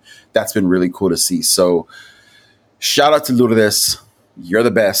thing. And that's been really cool to see. So shout out to Lourdes. You're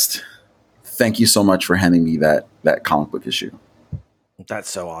the best. Thank you so much for handing me that comic book issue. That's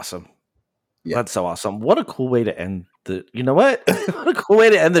so awesome. Yeah. That's so awesome. What a cool way to end you know what? What a cool way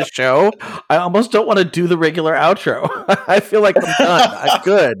to end the show. I almost don't want to do the regular outro. I feel like I'm done. I'm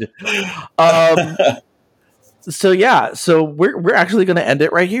good. So we're actually going to end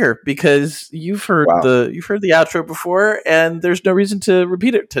it right here because you've heard the outro before, and there's no reason to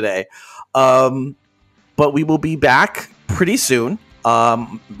repeat it today. But we will be back pretty soon.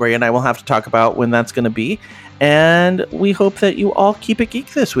 Ray and I will have to talk about when that's going to be, and we hope that you all keep it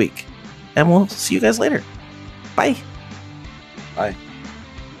geek this week. And we'll see you guys later. Bye. Bye.